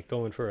know, like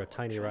going for a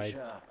tiny ride.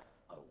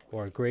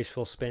 Or a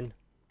graceful spin.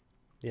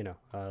 You know,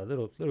 a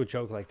little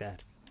joke like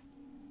that.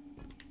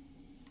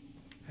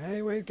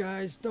 Hey, wait,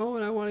 guys. No,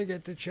 I want to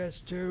get the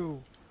chest,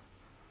 too.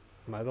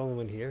 Am I the only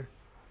one here?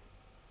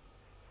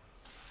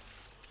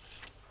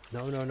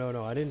 No, no, no,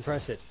 no. I didn't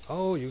press it.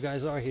 Oh, you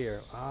guys are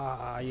here.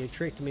 Ah, you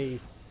tricked me.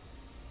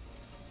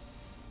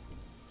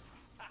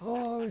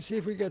 Oh, let's see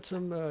if we get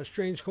some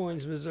strange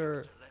coins,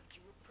 Missouri.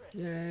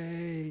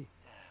 Yay.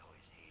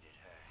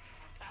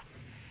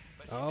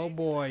 Oh,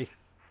 boy.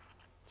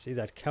 See,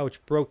 that couch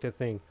broke the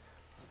thing.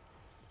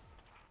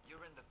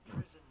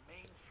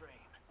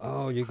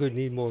 Oh, you're going to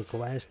need more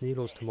glass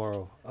needles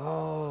tomorrow.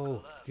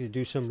 Oh, you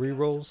do some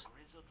re-rolls?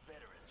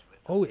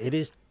 Oh, it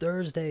is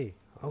Thursday.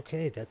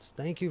 Okay,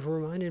 thank you for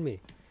reminding me.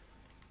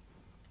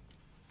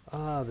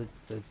 Ah,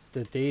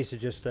 the days are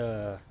just,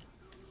 the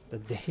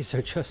days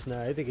are just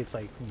now. I think it's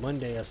like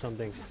Monday or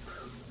something.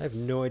 I have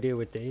no idea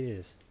what day it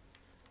is.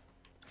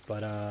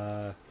 But,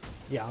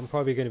 yeah, I'm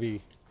probably going to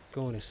be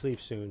going to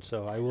sleep soon,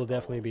 so I will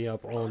definitely be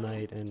up all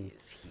night, and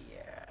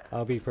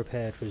I'll be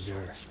prepared for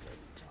Zur.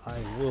 I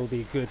will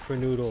be good for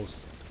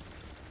noodles.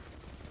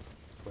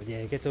 But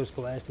yeah, get those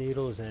glass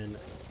needles, and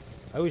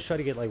I always try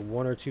to get like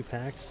 1 or 2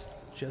 packs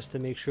just to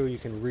make sure you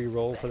can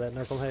re-roll for that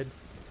knucklehead,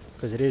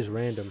 because it is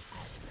random.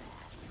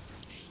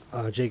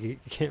 Jake, you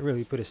can't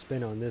really put a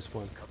spin on this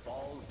one.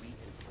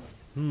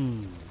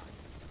 I'm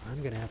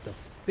gonna have to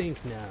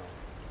think now.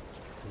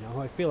 You know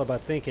how I feel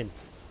about thinking.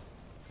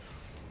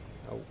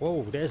 Oh,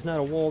 whoa, there's not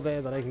a wall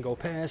there that I can go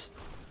past.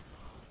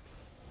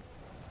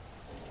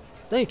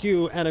 Thank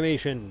you,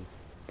 animation.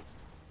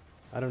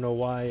 I don't know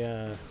why,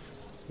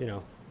 you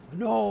know.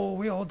 No,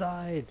 we all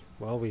died.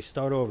 Well, we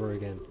start over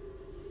again.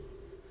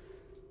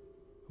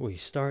 We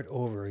start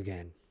over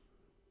again.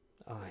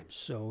 I'm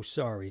so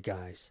sorry,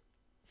 guys.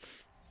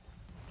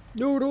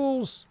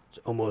 Noodles! It's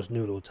almost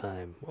noodle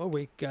time. Well,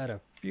 we got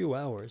a few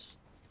hours.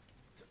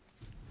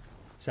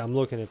 So I'm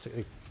looking at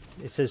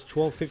it says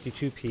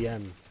 12:52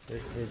 p.m.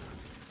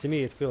 To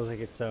me, it feels like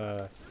it's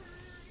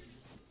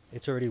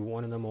already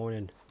 1 in the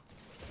morning.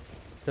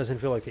 Doesn't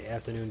feel like the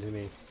afternoon to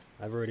me.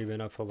 I've already been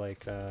up for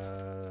like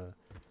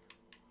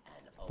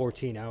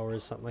 14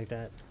 hours, something like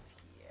that.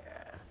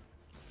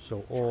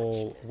 So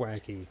all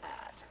wacky.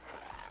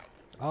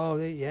 Oh,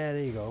 yeah,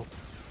 there you go.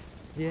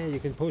 Yeah,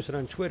 you can post it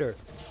on Twitter.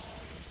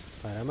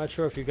 I'm not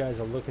sure if you guys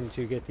are looking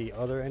to get the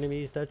other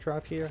enemies that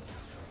drop here.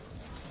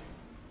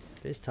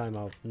 This time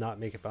I'll not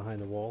make it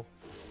behind the wall.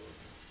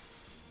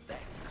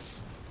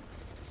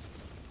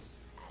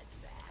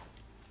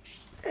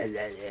 And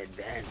then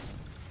advance.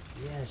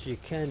 Yes, you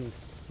can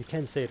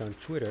say it on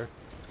Twitter.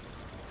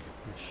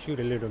 And shoot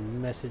a little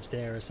message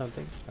there or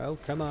something. Oh,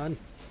 come on.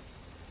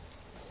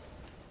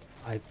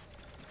 I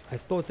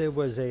thought there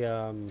was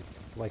a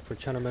like for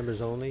channel members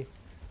only,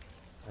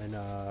 and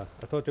I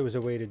thought there was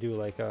a way to do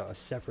like a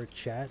separate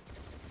chat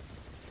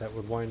that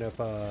would wind up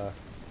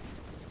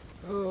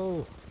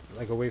oh,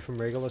 like away from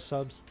regular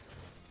subs.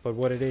 But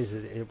what it is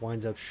it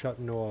winds up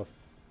shutting off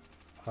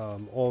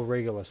all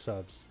regular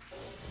subs.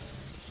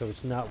 So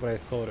it's not what I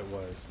thought it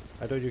was.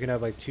 I thought you can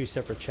have like 2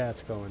 separate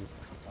chats going.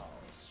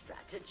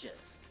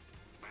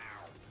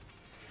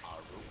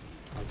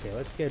 Okay,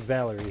 let's get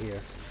Valerie here.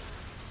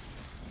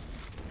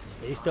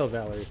 Stay still,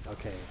 Valerie.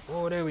 Okay.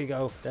 Oh, there we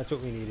go. That's what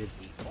we needed.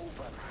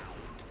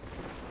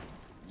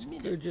 It's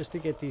good just to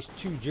get these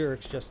 2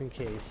 jerks just in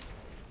case.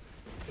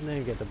 And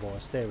then get the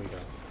boss. There we go.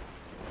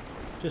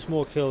 Just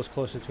more kills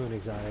closer to an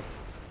exotic.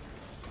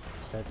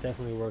 That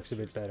definitely works a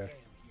bit better.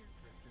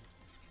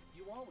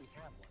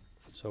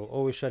 So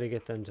always try to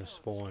get them to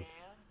spawn.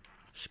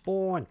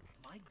 Spawn!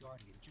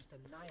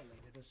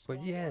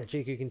 But yeah,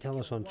 Jake, you can tell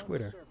us on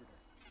Twitter.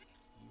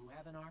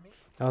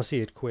 I'll see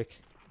it quick.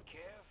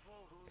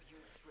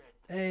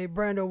 Hey,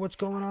 Brando, what's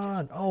going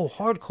on? Oh,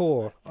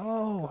 Hardcore.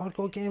 Oh,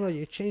 Hardcore Gamer,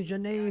 you changed your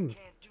name.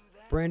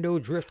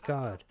 Brando Drift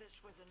God.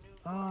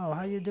 Oh,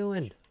 how you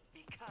doing?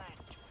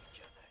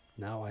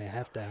 Now I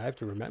have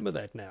to remember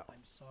that now.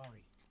 I'm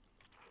sorry.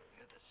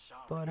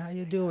 But how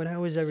you doing?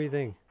 How is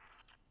everything?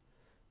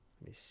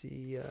 Let me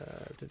see,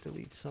 to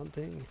delete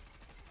something.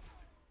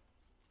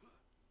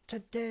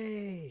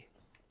 Today!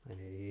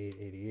 88,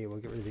 88, we'll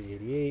get rid of the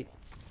 88.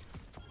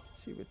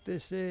 See what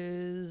this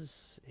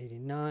is.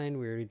 89,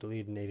 we already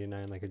deleted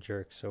 89 like a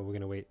jerk, so we're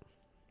gonna wait.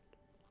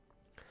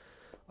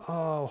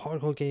 Oh,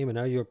 Hardcore Gamer,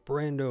 now you're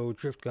Brando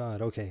Drift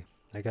God. Okay,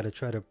 I gotta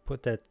try to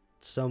put that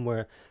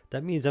somewhere.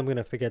 That means I'm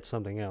gonna forget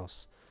something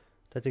else.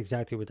 That's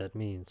exactly what that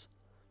means.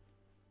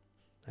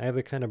 I have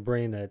the kind of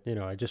brain that, you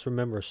know, I just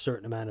remember a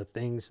certain amount of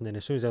things, and then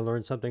as soon as I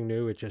learn something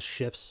new, it just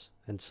shifts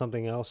and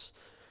something else.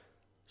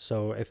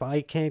 So if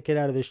I can't get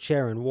out of this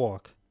chair and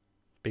walk,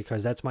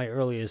 because that's my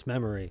earliest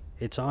memory,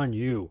 it's on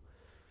you.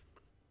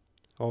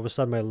 All of a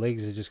sudden my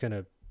legs are just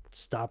gonna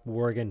stop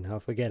working. I'll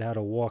forget how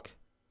to walk.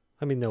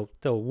 I mean,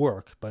 they'll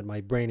work, but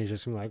my brain is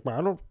just gonna be like,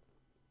 well,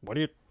 what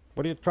are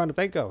you trying to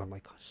think of? I'm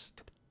like, oh,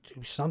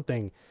 do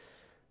something.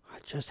 I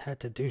just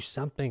had to do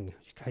something.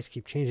 You guys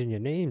keep changing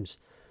your names.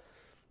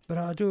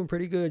 But doing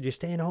pretty good. You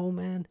staying home,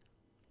 man?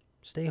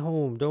 Stay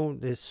home.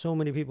 There's so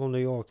many people in New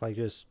York like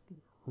just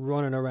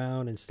running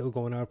around and still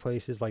going out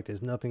places like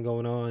there's nothing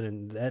going on,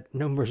 and that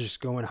number's just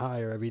going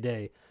higher every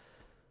day.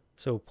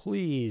 So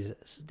please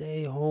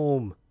stay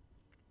home.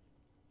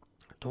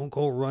 Don't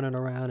go running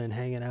around and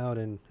hanging out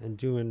and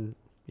doing,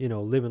 you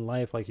know, living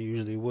life like you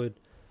usually would.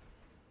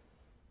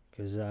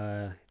 Because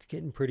it's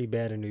getting pretty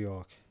bad in New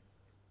York.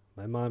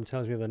 My mom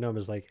tells me the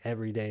numbers like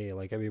every day,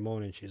 like every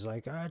morning. She's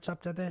like, it's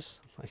up to this.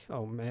 I'm like,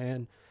 oh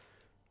man,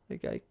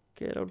 like I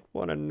don't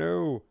want to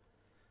know.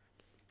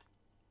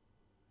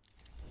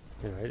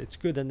 You know, it's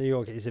good that New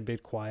York is a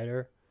bit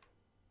quieter.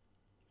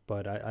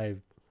 But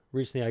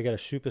recently I got a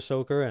super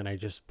soaker and I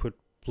just put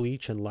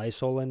bleach and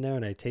Lysol in there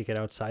and I take it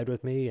outside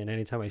with me. And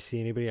anytime I see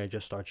anybody, I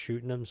just start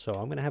shooting them. So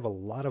I'm going to have a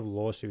lot of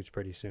lawsuits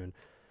pretty soon.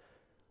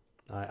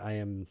 I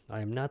am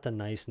not the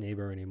nice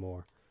neighbor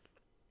anymore.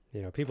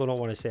 You know, people don't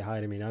want to say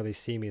hi to me. Now they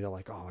see me, they're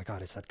like, oh my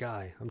God, it's that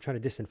guy. I'm trying to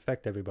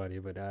disinfect everybody,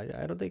 but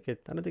I don't think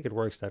it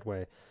works that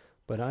way.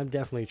 But I'm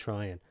definitely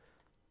trying.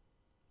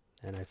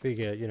 And I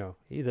figure, you know,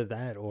 either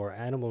that or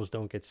animals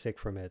don't get sick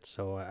from it.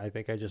 So I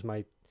think I just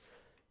might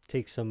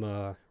take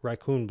some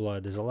raccoon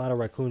blood. There's a lot of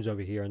raccoons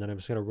over here, and then I'm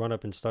just going to run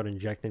up and start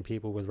injecting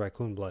people with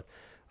raccoon blood.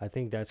 I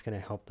think that's going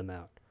to help them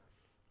out.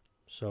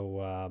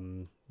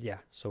 So, yeah.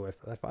 So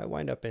if I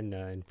wind up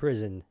in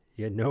prison,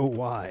 you know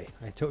why.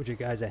 I told you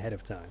guys ahead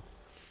of time.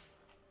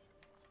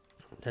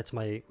 That's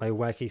my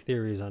wacky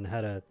theories on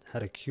how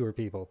to cure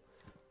people.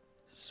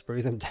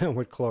 Spray them down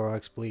with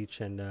Clorox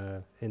bleach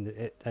and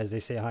as they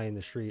say hi in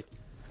the street.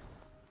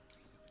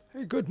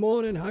 Hey, good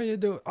morning. How you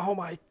doing? Oh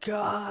my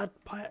God!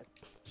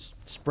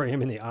 Spray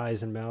him in the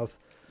eyes and mouth.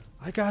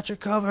 I got you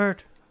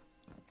covered.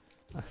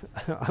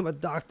 I'm a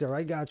doctor.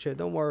 I got you.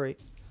 Don't worry.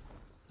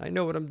 I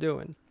know what I'm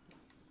doing.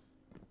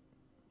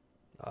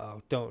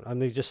 Oh, don't. I'm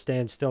gonna just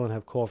stand still and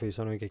have coffee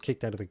so I don't get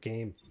kicked out of the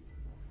game.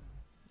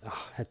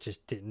 Oh, that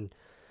just didn't.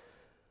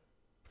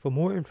 For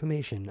more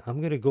information, I'm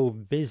going to go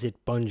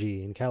visit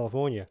Bungie in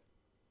California.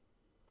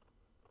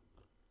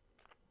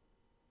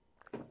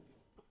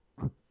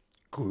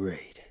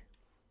 Great.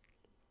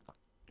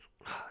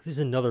 This is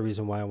another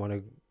reason why I want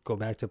to go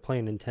back to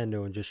playing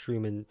Nintendo and just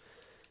streaming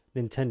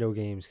Nintendo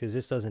games, because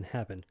this doesn't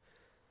happen.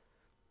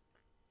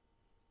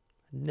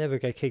 Never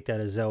got kicked out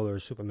of Zelda or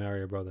Super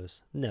Mario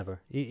Brothers.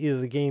 Never.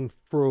 Either the game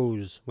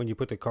froze when you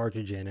put the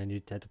cartridge in and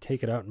you had to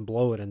take it out and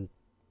blow it and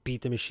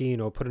beat the machine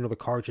or put another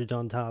cartridge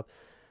on top.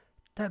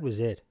 That was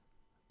it.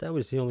 That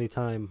was the only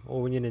time,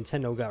 or when your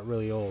Nintendo got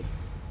really old.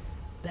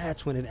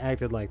 That's when it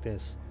acted like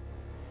this.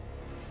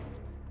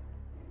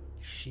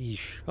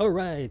 Sheesh.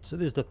 Alright, so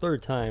this is the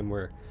third time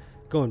we're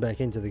going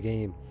back into the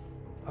game.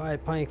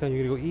 Alright, Pinecone,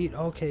 you gonna go eat?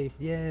 Okay,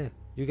 yeah.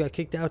 You got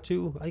kicked out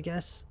too, I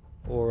guess?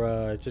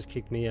 Or just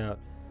kicked me out.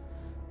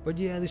 But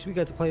yeah, at least we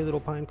got to play a little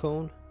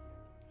Pinecone.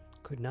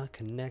 Could not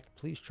connect.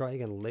 Please try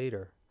again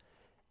later.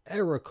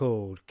 Error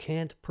code.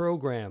 Can't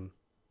program.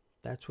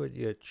 That's what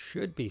you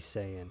should be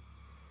saying.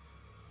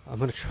 I'm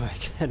going to try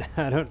again.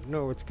 I don't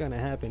know what's going to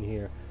happen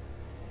here.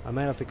 I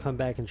might have to come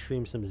back and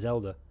stream some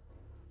Zelda.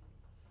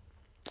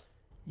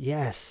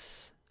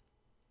 Yes.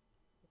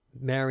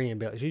 Marion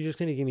Bell. You're just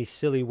going to give me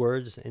silly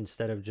words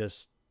instead of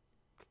just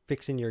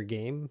fixing your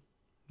game?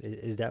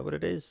 Is that what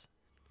it is?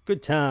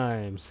 Good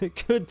times.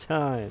 Good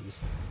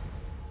times.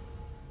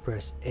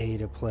 Press A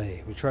to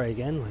play. We try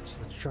again? Let's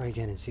try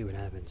again and see what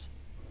happens.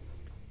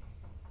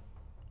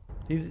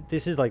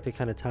 This is like the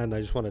kind of time that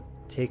I just want to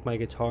take my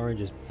guitar and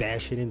just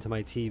bash it into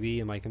my TV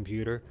and my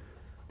computer.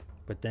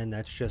 But then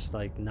that's just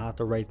like not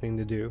the right thing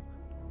to do.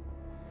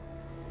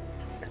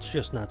 It's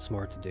just not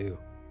smart to do.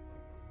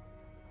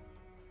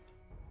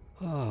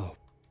 Oh,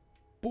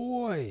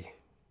 boy.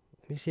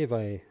 Let me see if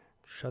I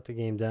shut the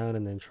game down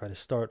and then try to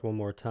start one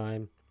more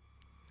time.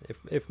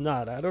 If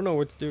not, I don't know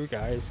what to do,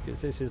 guys,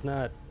 because this is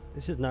not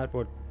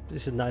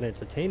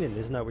entertaining.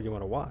 This is not what you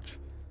want to watch.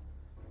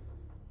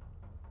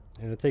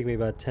 And it'll take me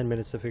about 10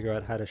 minutes to figure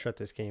out how to shut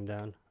this game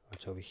down.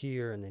 It's over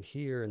here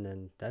and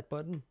then that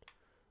button.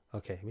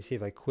 Okay, let me see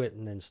if I quit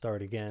and then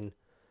start again.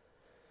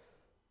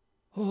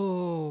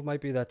 Oh,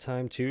 might be that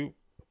time to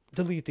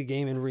delete the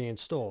game and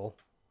reinstall.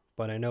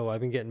 But I know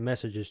I've been getting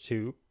messages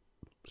to...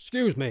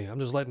 Excuse me, I'm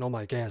just letting all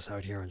my gas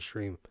out here on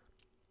stream.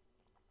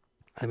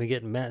 I've been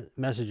getting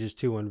messages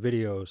too on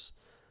videos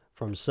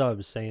from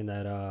subs saying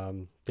that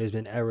there's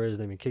been errors,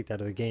 they've been kicked out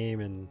of the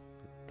game, and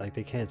like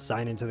they can't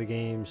sign into the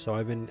game. So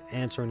I've been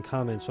answering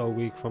comments all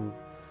week from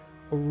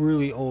a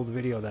really old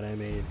video that I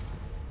made.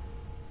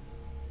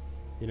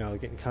 You know,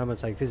 getting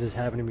comments like, this is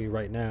happening to me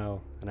right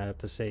now, and I have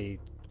to say,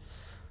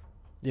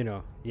 you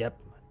know, yep,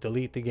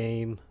 delete the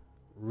game,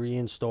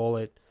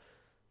 reinstall it.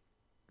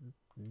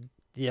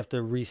 You have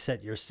to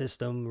reset your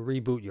system,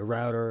 reboot your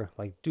router,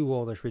 like do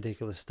all this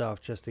ridiculous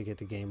stuff just to get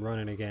the game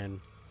running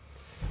again.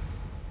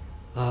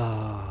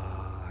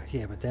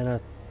 Yeah, but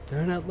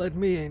they're not letting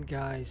me in,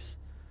 guys.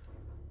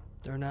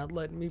 They're not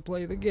letting me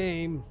play the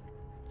game.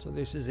 So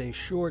this is a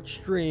short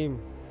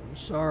stream. I'm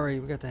sorry,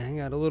 we got to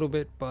hang out a little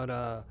bit,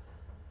 but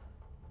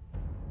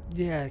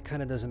yeah, it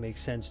kind of doesn't make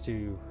sense to,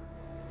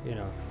 you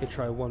know, you could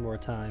try one more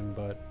time,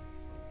 but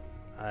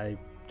I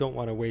don't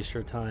want to waste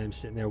your time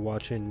sitting there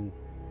watching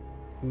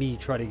me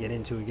try to get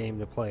into a game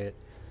to play it.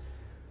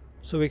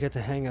 So we got to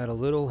hang out a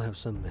little, have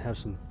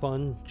some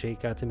fun.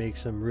 Jake got to make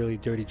some really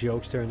dirty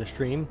jokes during the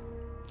stream.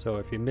 So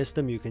if you missed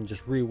them, you can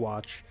just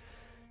rewatch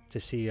to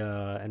see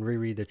and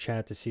reread the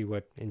chat to see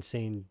what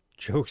insane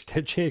jokes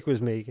that Jake was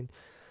making.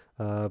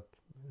 Let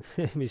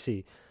me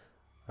see.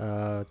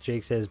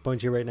 Jake says,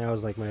 Bungie right now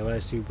is like my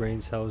last 2 brain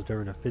cells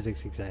during a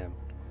physics exam.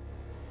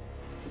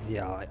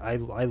 Yeah,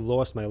 I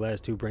lost my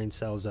last 2 brain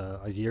cells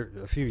a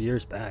few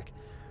years back.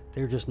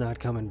 They're just not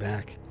coming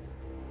back.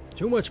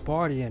 Too much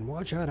partying.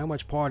 Watch out how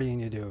much partying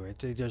you do.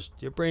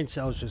 Your brain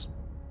cells just,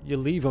 you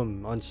leave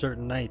them on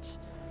certain nights.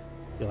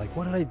 You're like,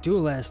 what did I do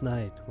last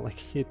night?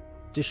 Like, you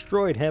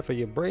destroyed half of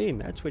your brain.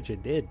 That's what you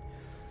did.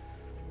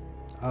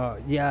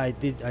 Yeah, I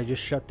did. I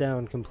just shut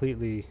down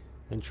completely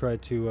and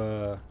tried to,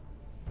 oh,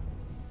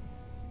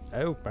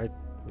 I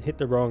hit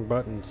the wrong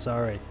button.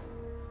 Sorry.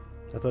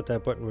 I thought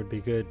that button would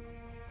be good.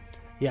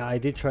 Yeah, I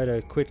did try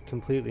to quit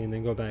completely and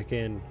then go back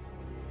in.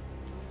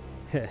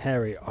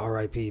 Harry,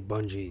 R.I.P.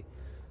 Bungie.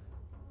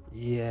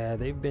 Yeah,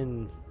 they've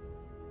been...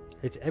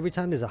 It's every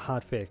time there's a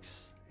hot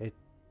fix,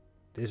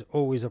 there's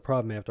always a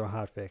problem after a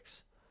hot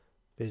fix.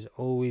 There's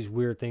always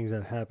weird things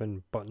that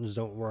happen. Buttons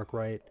don't work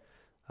right.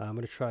 I'm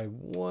going to try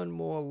one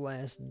more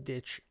last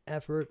ditch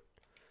effort.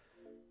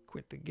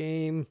 Quit the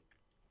game.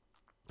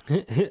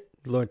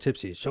 Lord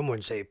Tipsy,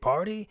 someone say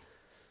party?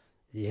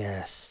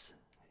 Yes.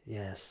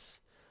 Yes.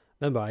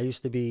 Remember, I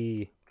used to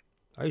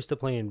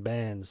play in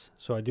bands,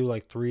 so I do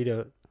like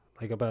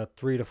about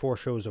 3 to 4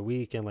 shows a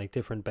week in like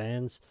different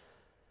bands.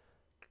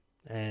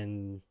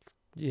 And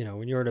you know,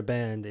 when you're in a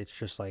band, it's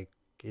just like,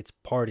 it's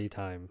party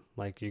time.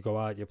 Like, you go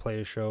out, you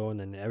play a show, and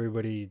then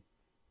everybody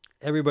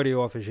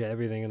offers you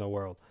everything in the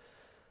world.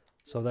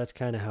 So that's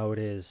kind of how it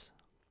is,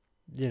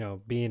 you know,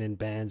 being in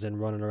bands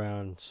and running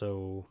around.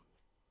 So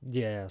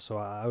yeah, so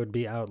I would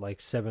be out like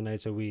 7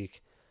 nights a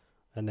week,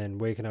 and then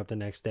waking up the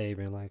next day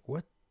being like,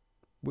 where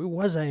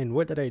was I and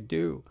what did I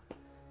do?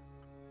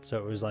 So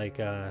it was like,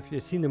 if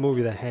you've seen the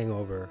movie The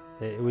Hangover,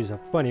 it was a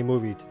funny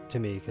movie to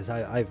me, because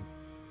I've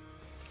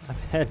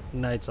had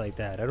nights like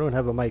that. I don't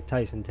have a Mike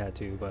Tyson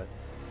tattoo, but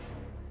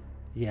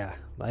yeah,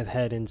 I've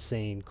had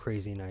insane,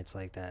 crazy nights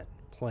like that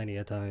plenty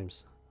of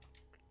times.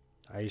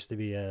 I used to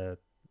be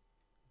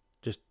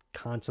just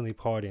constantly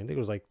partying. I think it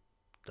was like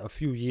a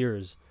few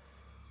years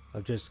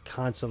of just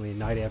constantly,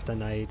 night after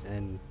night,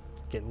 and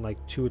getting like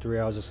 2 or 3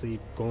 hours of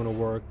sleep, going to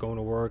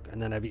work,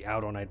 and then I'd be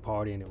out all night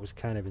partying. It was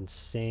kind of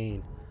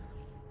insane.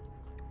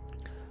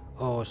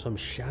 Oh, some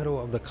Shadow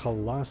of the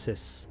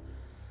Colossus.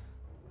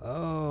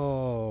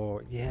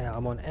 Oh, yeah,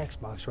 I'm on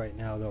Xbox right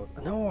now, though.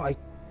 No,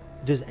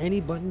 does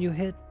any button you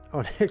hit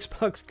on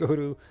Xbox go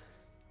to,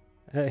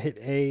 hit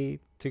A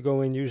to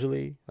go in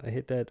usually? I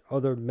hit that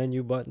other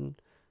menu button.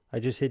 I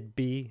just hit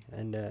B,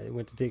 and it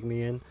went to take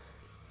me in.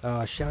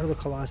 Shadow of the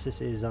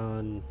Colossus is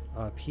on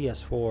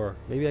PS4.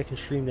 Maybe I can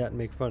stream that and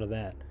make fun of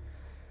that.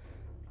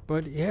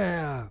 But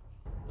yeah,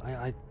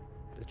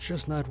 it's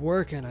just not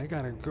working. I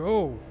gotta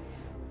go.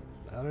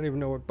 I don't even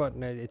know what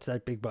button it's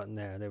that big button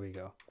there. There we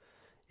go.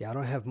 Yeah, I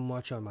don't have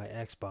much on my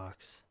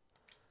Xbox.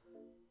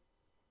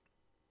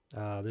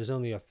 There's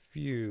only a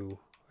few.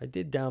 I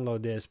did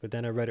download this, but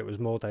then I read it was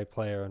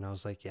multiplayer, and I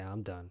was like, yeah,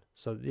 I'm done.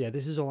 So yeah,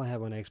 this is all I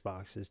have on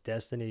Xbox. Is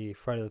Destiny,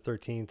 Friday the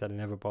 13th that I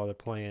never bothered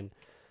playing,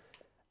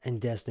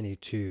 and Destiny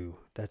 2.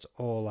 That's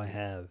all I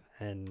have.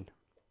 And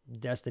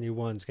Destiny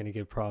 1's going to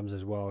give problems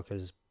as well,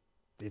 because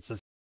it's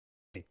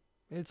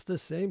the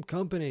same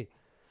company.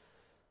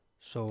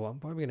 So I'm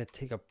probably going to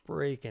take a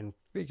break and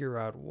figure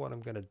out what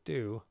I'm going to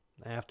do.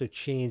 I have to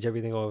change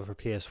everything over for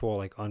PS4,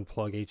 like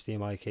unplug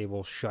HDMI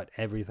cable, shut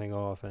everything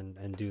off,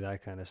 and do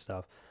that kind of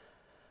stuff.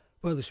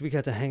 Well, at least we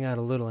got to hang out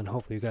a little, and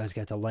hopefully you guys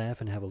got to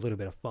laugh and have a little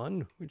bit of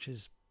fun, which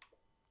is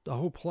the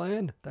whole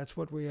plan. That's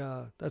what we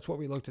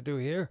look to do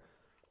here.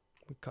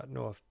 We're cutting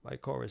off my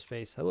Cora's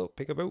face. Hello,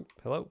 peekaboo.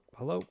 Hello,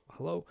 hello,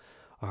 hello.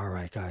 All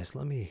right, guys,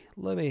 let me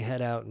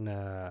head out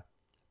and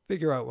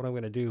figure out what I'm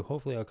gonna do.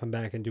 Hopefully, I'll come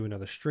back and do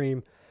another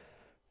stream.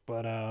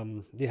 But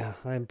yeah,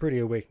 I'm pretty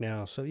awake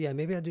now. So yeah,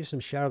 maybe I'll do some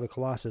Shadow of the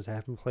Colossus. I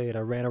haven't played. I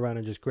ran around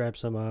and just grabbed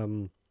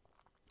some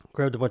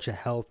grabbed a bunch of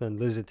health and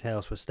lizard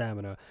tails for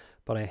stamina,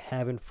 but I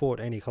haven't fought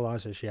any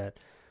Colossus yet.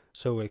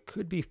 So it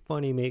could be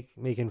funny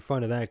making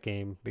fun of that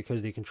game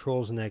because the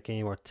controls in that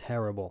game are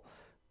terrible.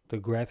 The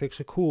graphics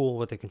are cool,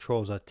 but the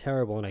controls are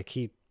terrible, and I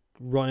keep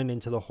running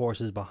into the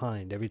horse's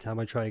behind. Every time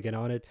I try to get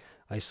on it,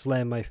 I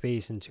slam my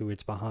face into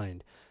its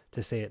behind,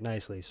 to say it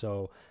nicely.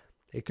 So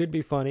it could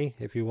be funny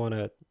if you want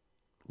to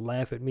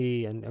laugh at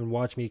me and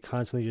watch me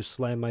constantly just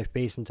slam my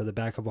face into the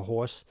back of a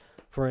horse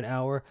for an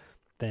hour,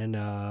 then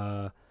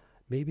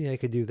maybe I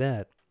could do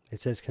that. It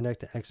says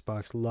connect to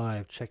Xbox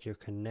Live. Check your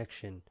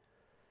connection.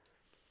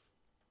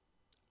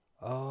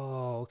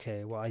 Oh,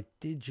 okay. Well, I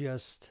did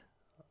just...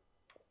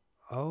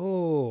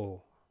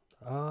 Oh,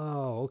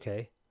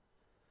 okay.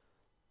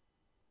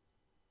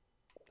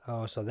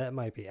 Oh, so that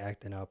might be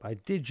acting up. I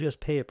did just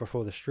pay it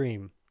before the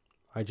stream.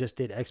 I just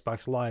did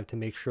Xbox Live to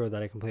make sure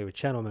that I can play with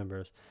channel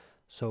members.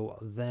 So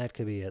that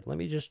could be it. Let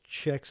me just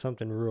check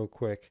something real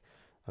quick.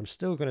 I'm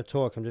still going to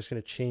talk. I'm just going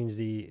to change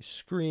the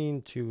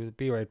screen to the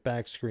Be Right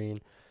Back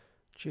screen,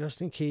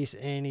 just in case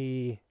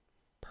any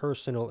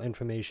personal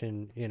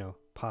information, you know,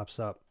 pops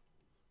up.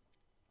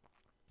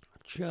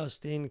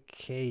 Just in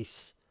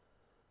case.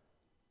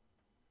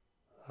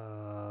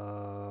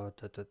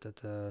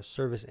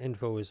 Service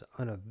info is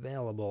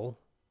unavailable.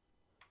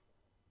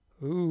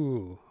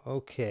 Ooh,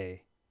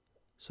 okay.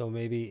 So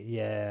maybe,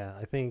 yeah,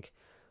 I think,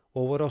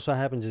 well, what also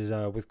happens is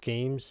with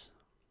games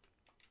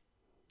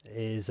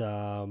is, you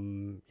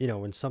know,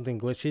 when something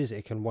glitches,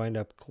 it can wind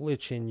up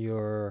glitching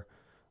your,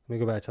 let me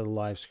go back to the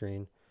live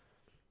screen.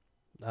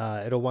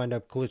 It'll wind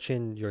up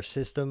glitching your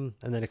system,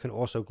 and then it can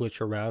also glitch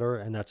your router,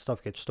 and that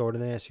stuff gets stored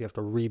in there, so you have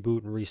to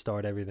reboot and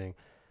restart everything.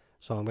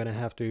 So I'm going to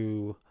have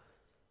to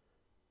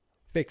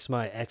fix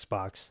my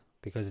Xbox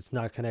because it's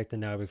not connected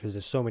now because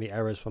there's so many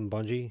errors from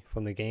Bungie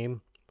from the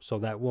game. So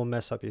that will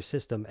mess up your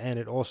system, and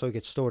it also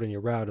gets stored in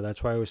your router.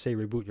 That's why I always say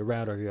reboot your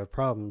router if you have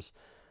problems,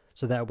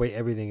 so that way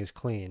everything is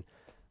clean.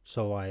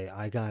 So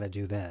I gotta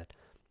do that.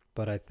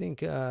 But I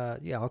think, yeah,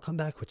 I'll come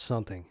back with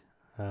something.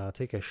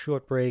 Take a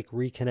short break,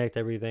 reconnect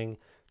everything,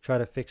 try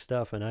to fix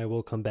stuff, and I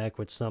will come back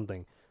with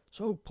something.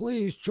 So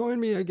please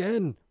join me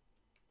again.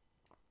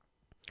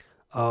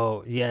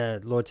 Oh, yeah,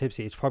 Lord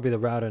Tipsy, it's probably the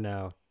router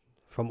now.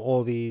 From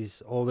all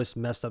this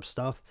messed up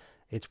stuff,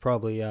 it's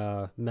probably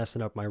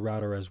messing up my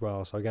router as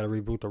well. So I got to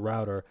reboot the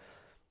router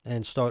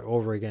and start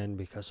over again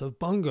because of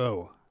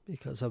Bungo,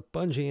 because of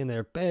Bungie and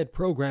their bad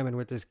programming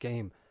with this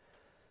game.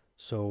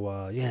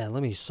 So yeah,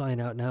 let me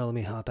sign out now. Let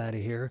me hop out of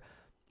here,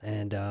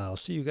 and I'll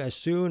see you guys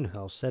soon.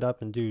 I'll set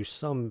up and do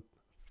some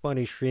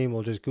funny stream.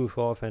 We'll just goof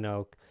off, and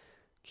I'll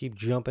keep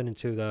jumping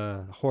into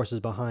the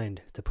horses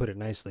behind, to put it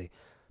nicely,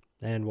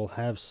 and we'll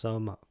have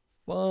some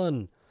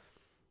fun.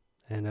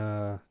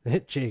 And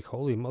Jake,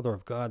 holy mother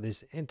of God,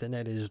 this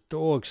internet is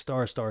dog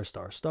star.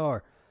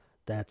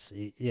 That's,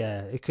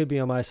 yeah, it could be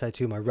on my side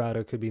too. My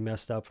router could be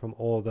messed up from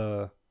all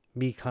the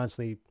me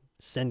constantly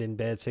sending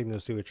bad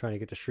signals to it, trying to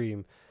get the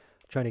stream,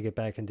 trying to get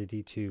back into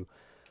D2.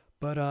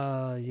 But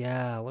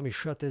yeah, let me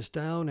shut this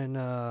down,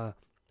 and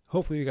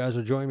hopefully you guys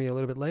will join me a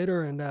little bit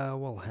later, and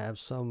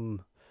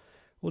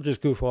we'll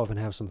just goof off and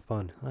have some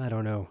fun. I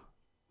don't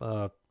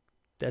know.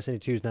 Destiny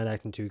 2 is not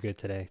acting too good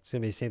today. It's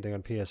gonna be the same thing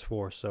on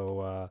PS4,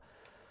 so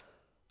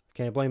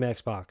can't blame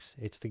Xbox.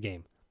 It's the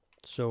game.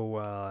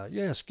 So,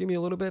 yes, give me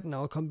a little bit, and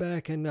I'll come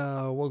back, and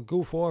we'll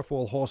goof off.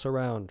 We'll horse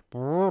around.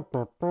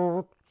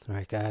 All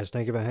right, guys,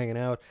 thank you for hanging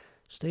out.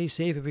 Stay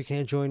safe if you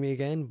can't join me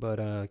again, but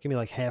give me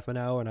like half an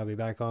hour, and I'll be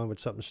back on with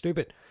something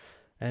stupid,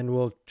 and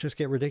we'll just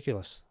get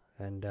ridiculous.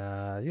 And,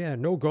 yeah,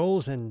 no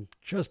goals, and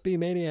just be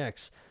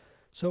maniacs.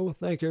 So,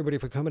 thank you, everybody,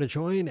 for coming to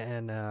join,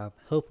 and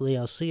hopefully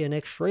I'll see you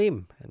next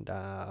stream, and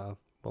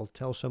we'll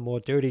tell some more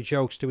dirty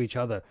jokes to each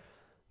other.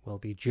 We'll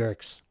be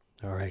jerks.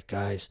 All right,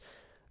 guys,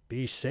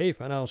 be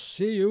safe, and I'll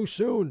see you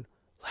soon.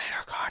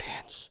 Later,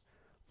 Guardians.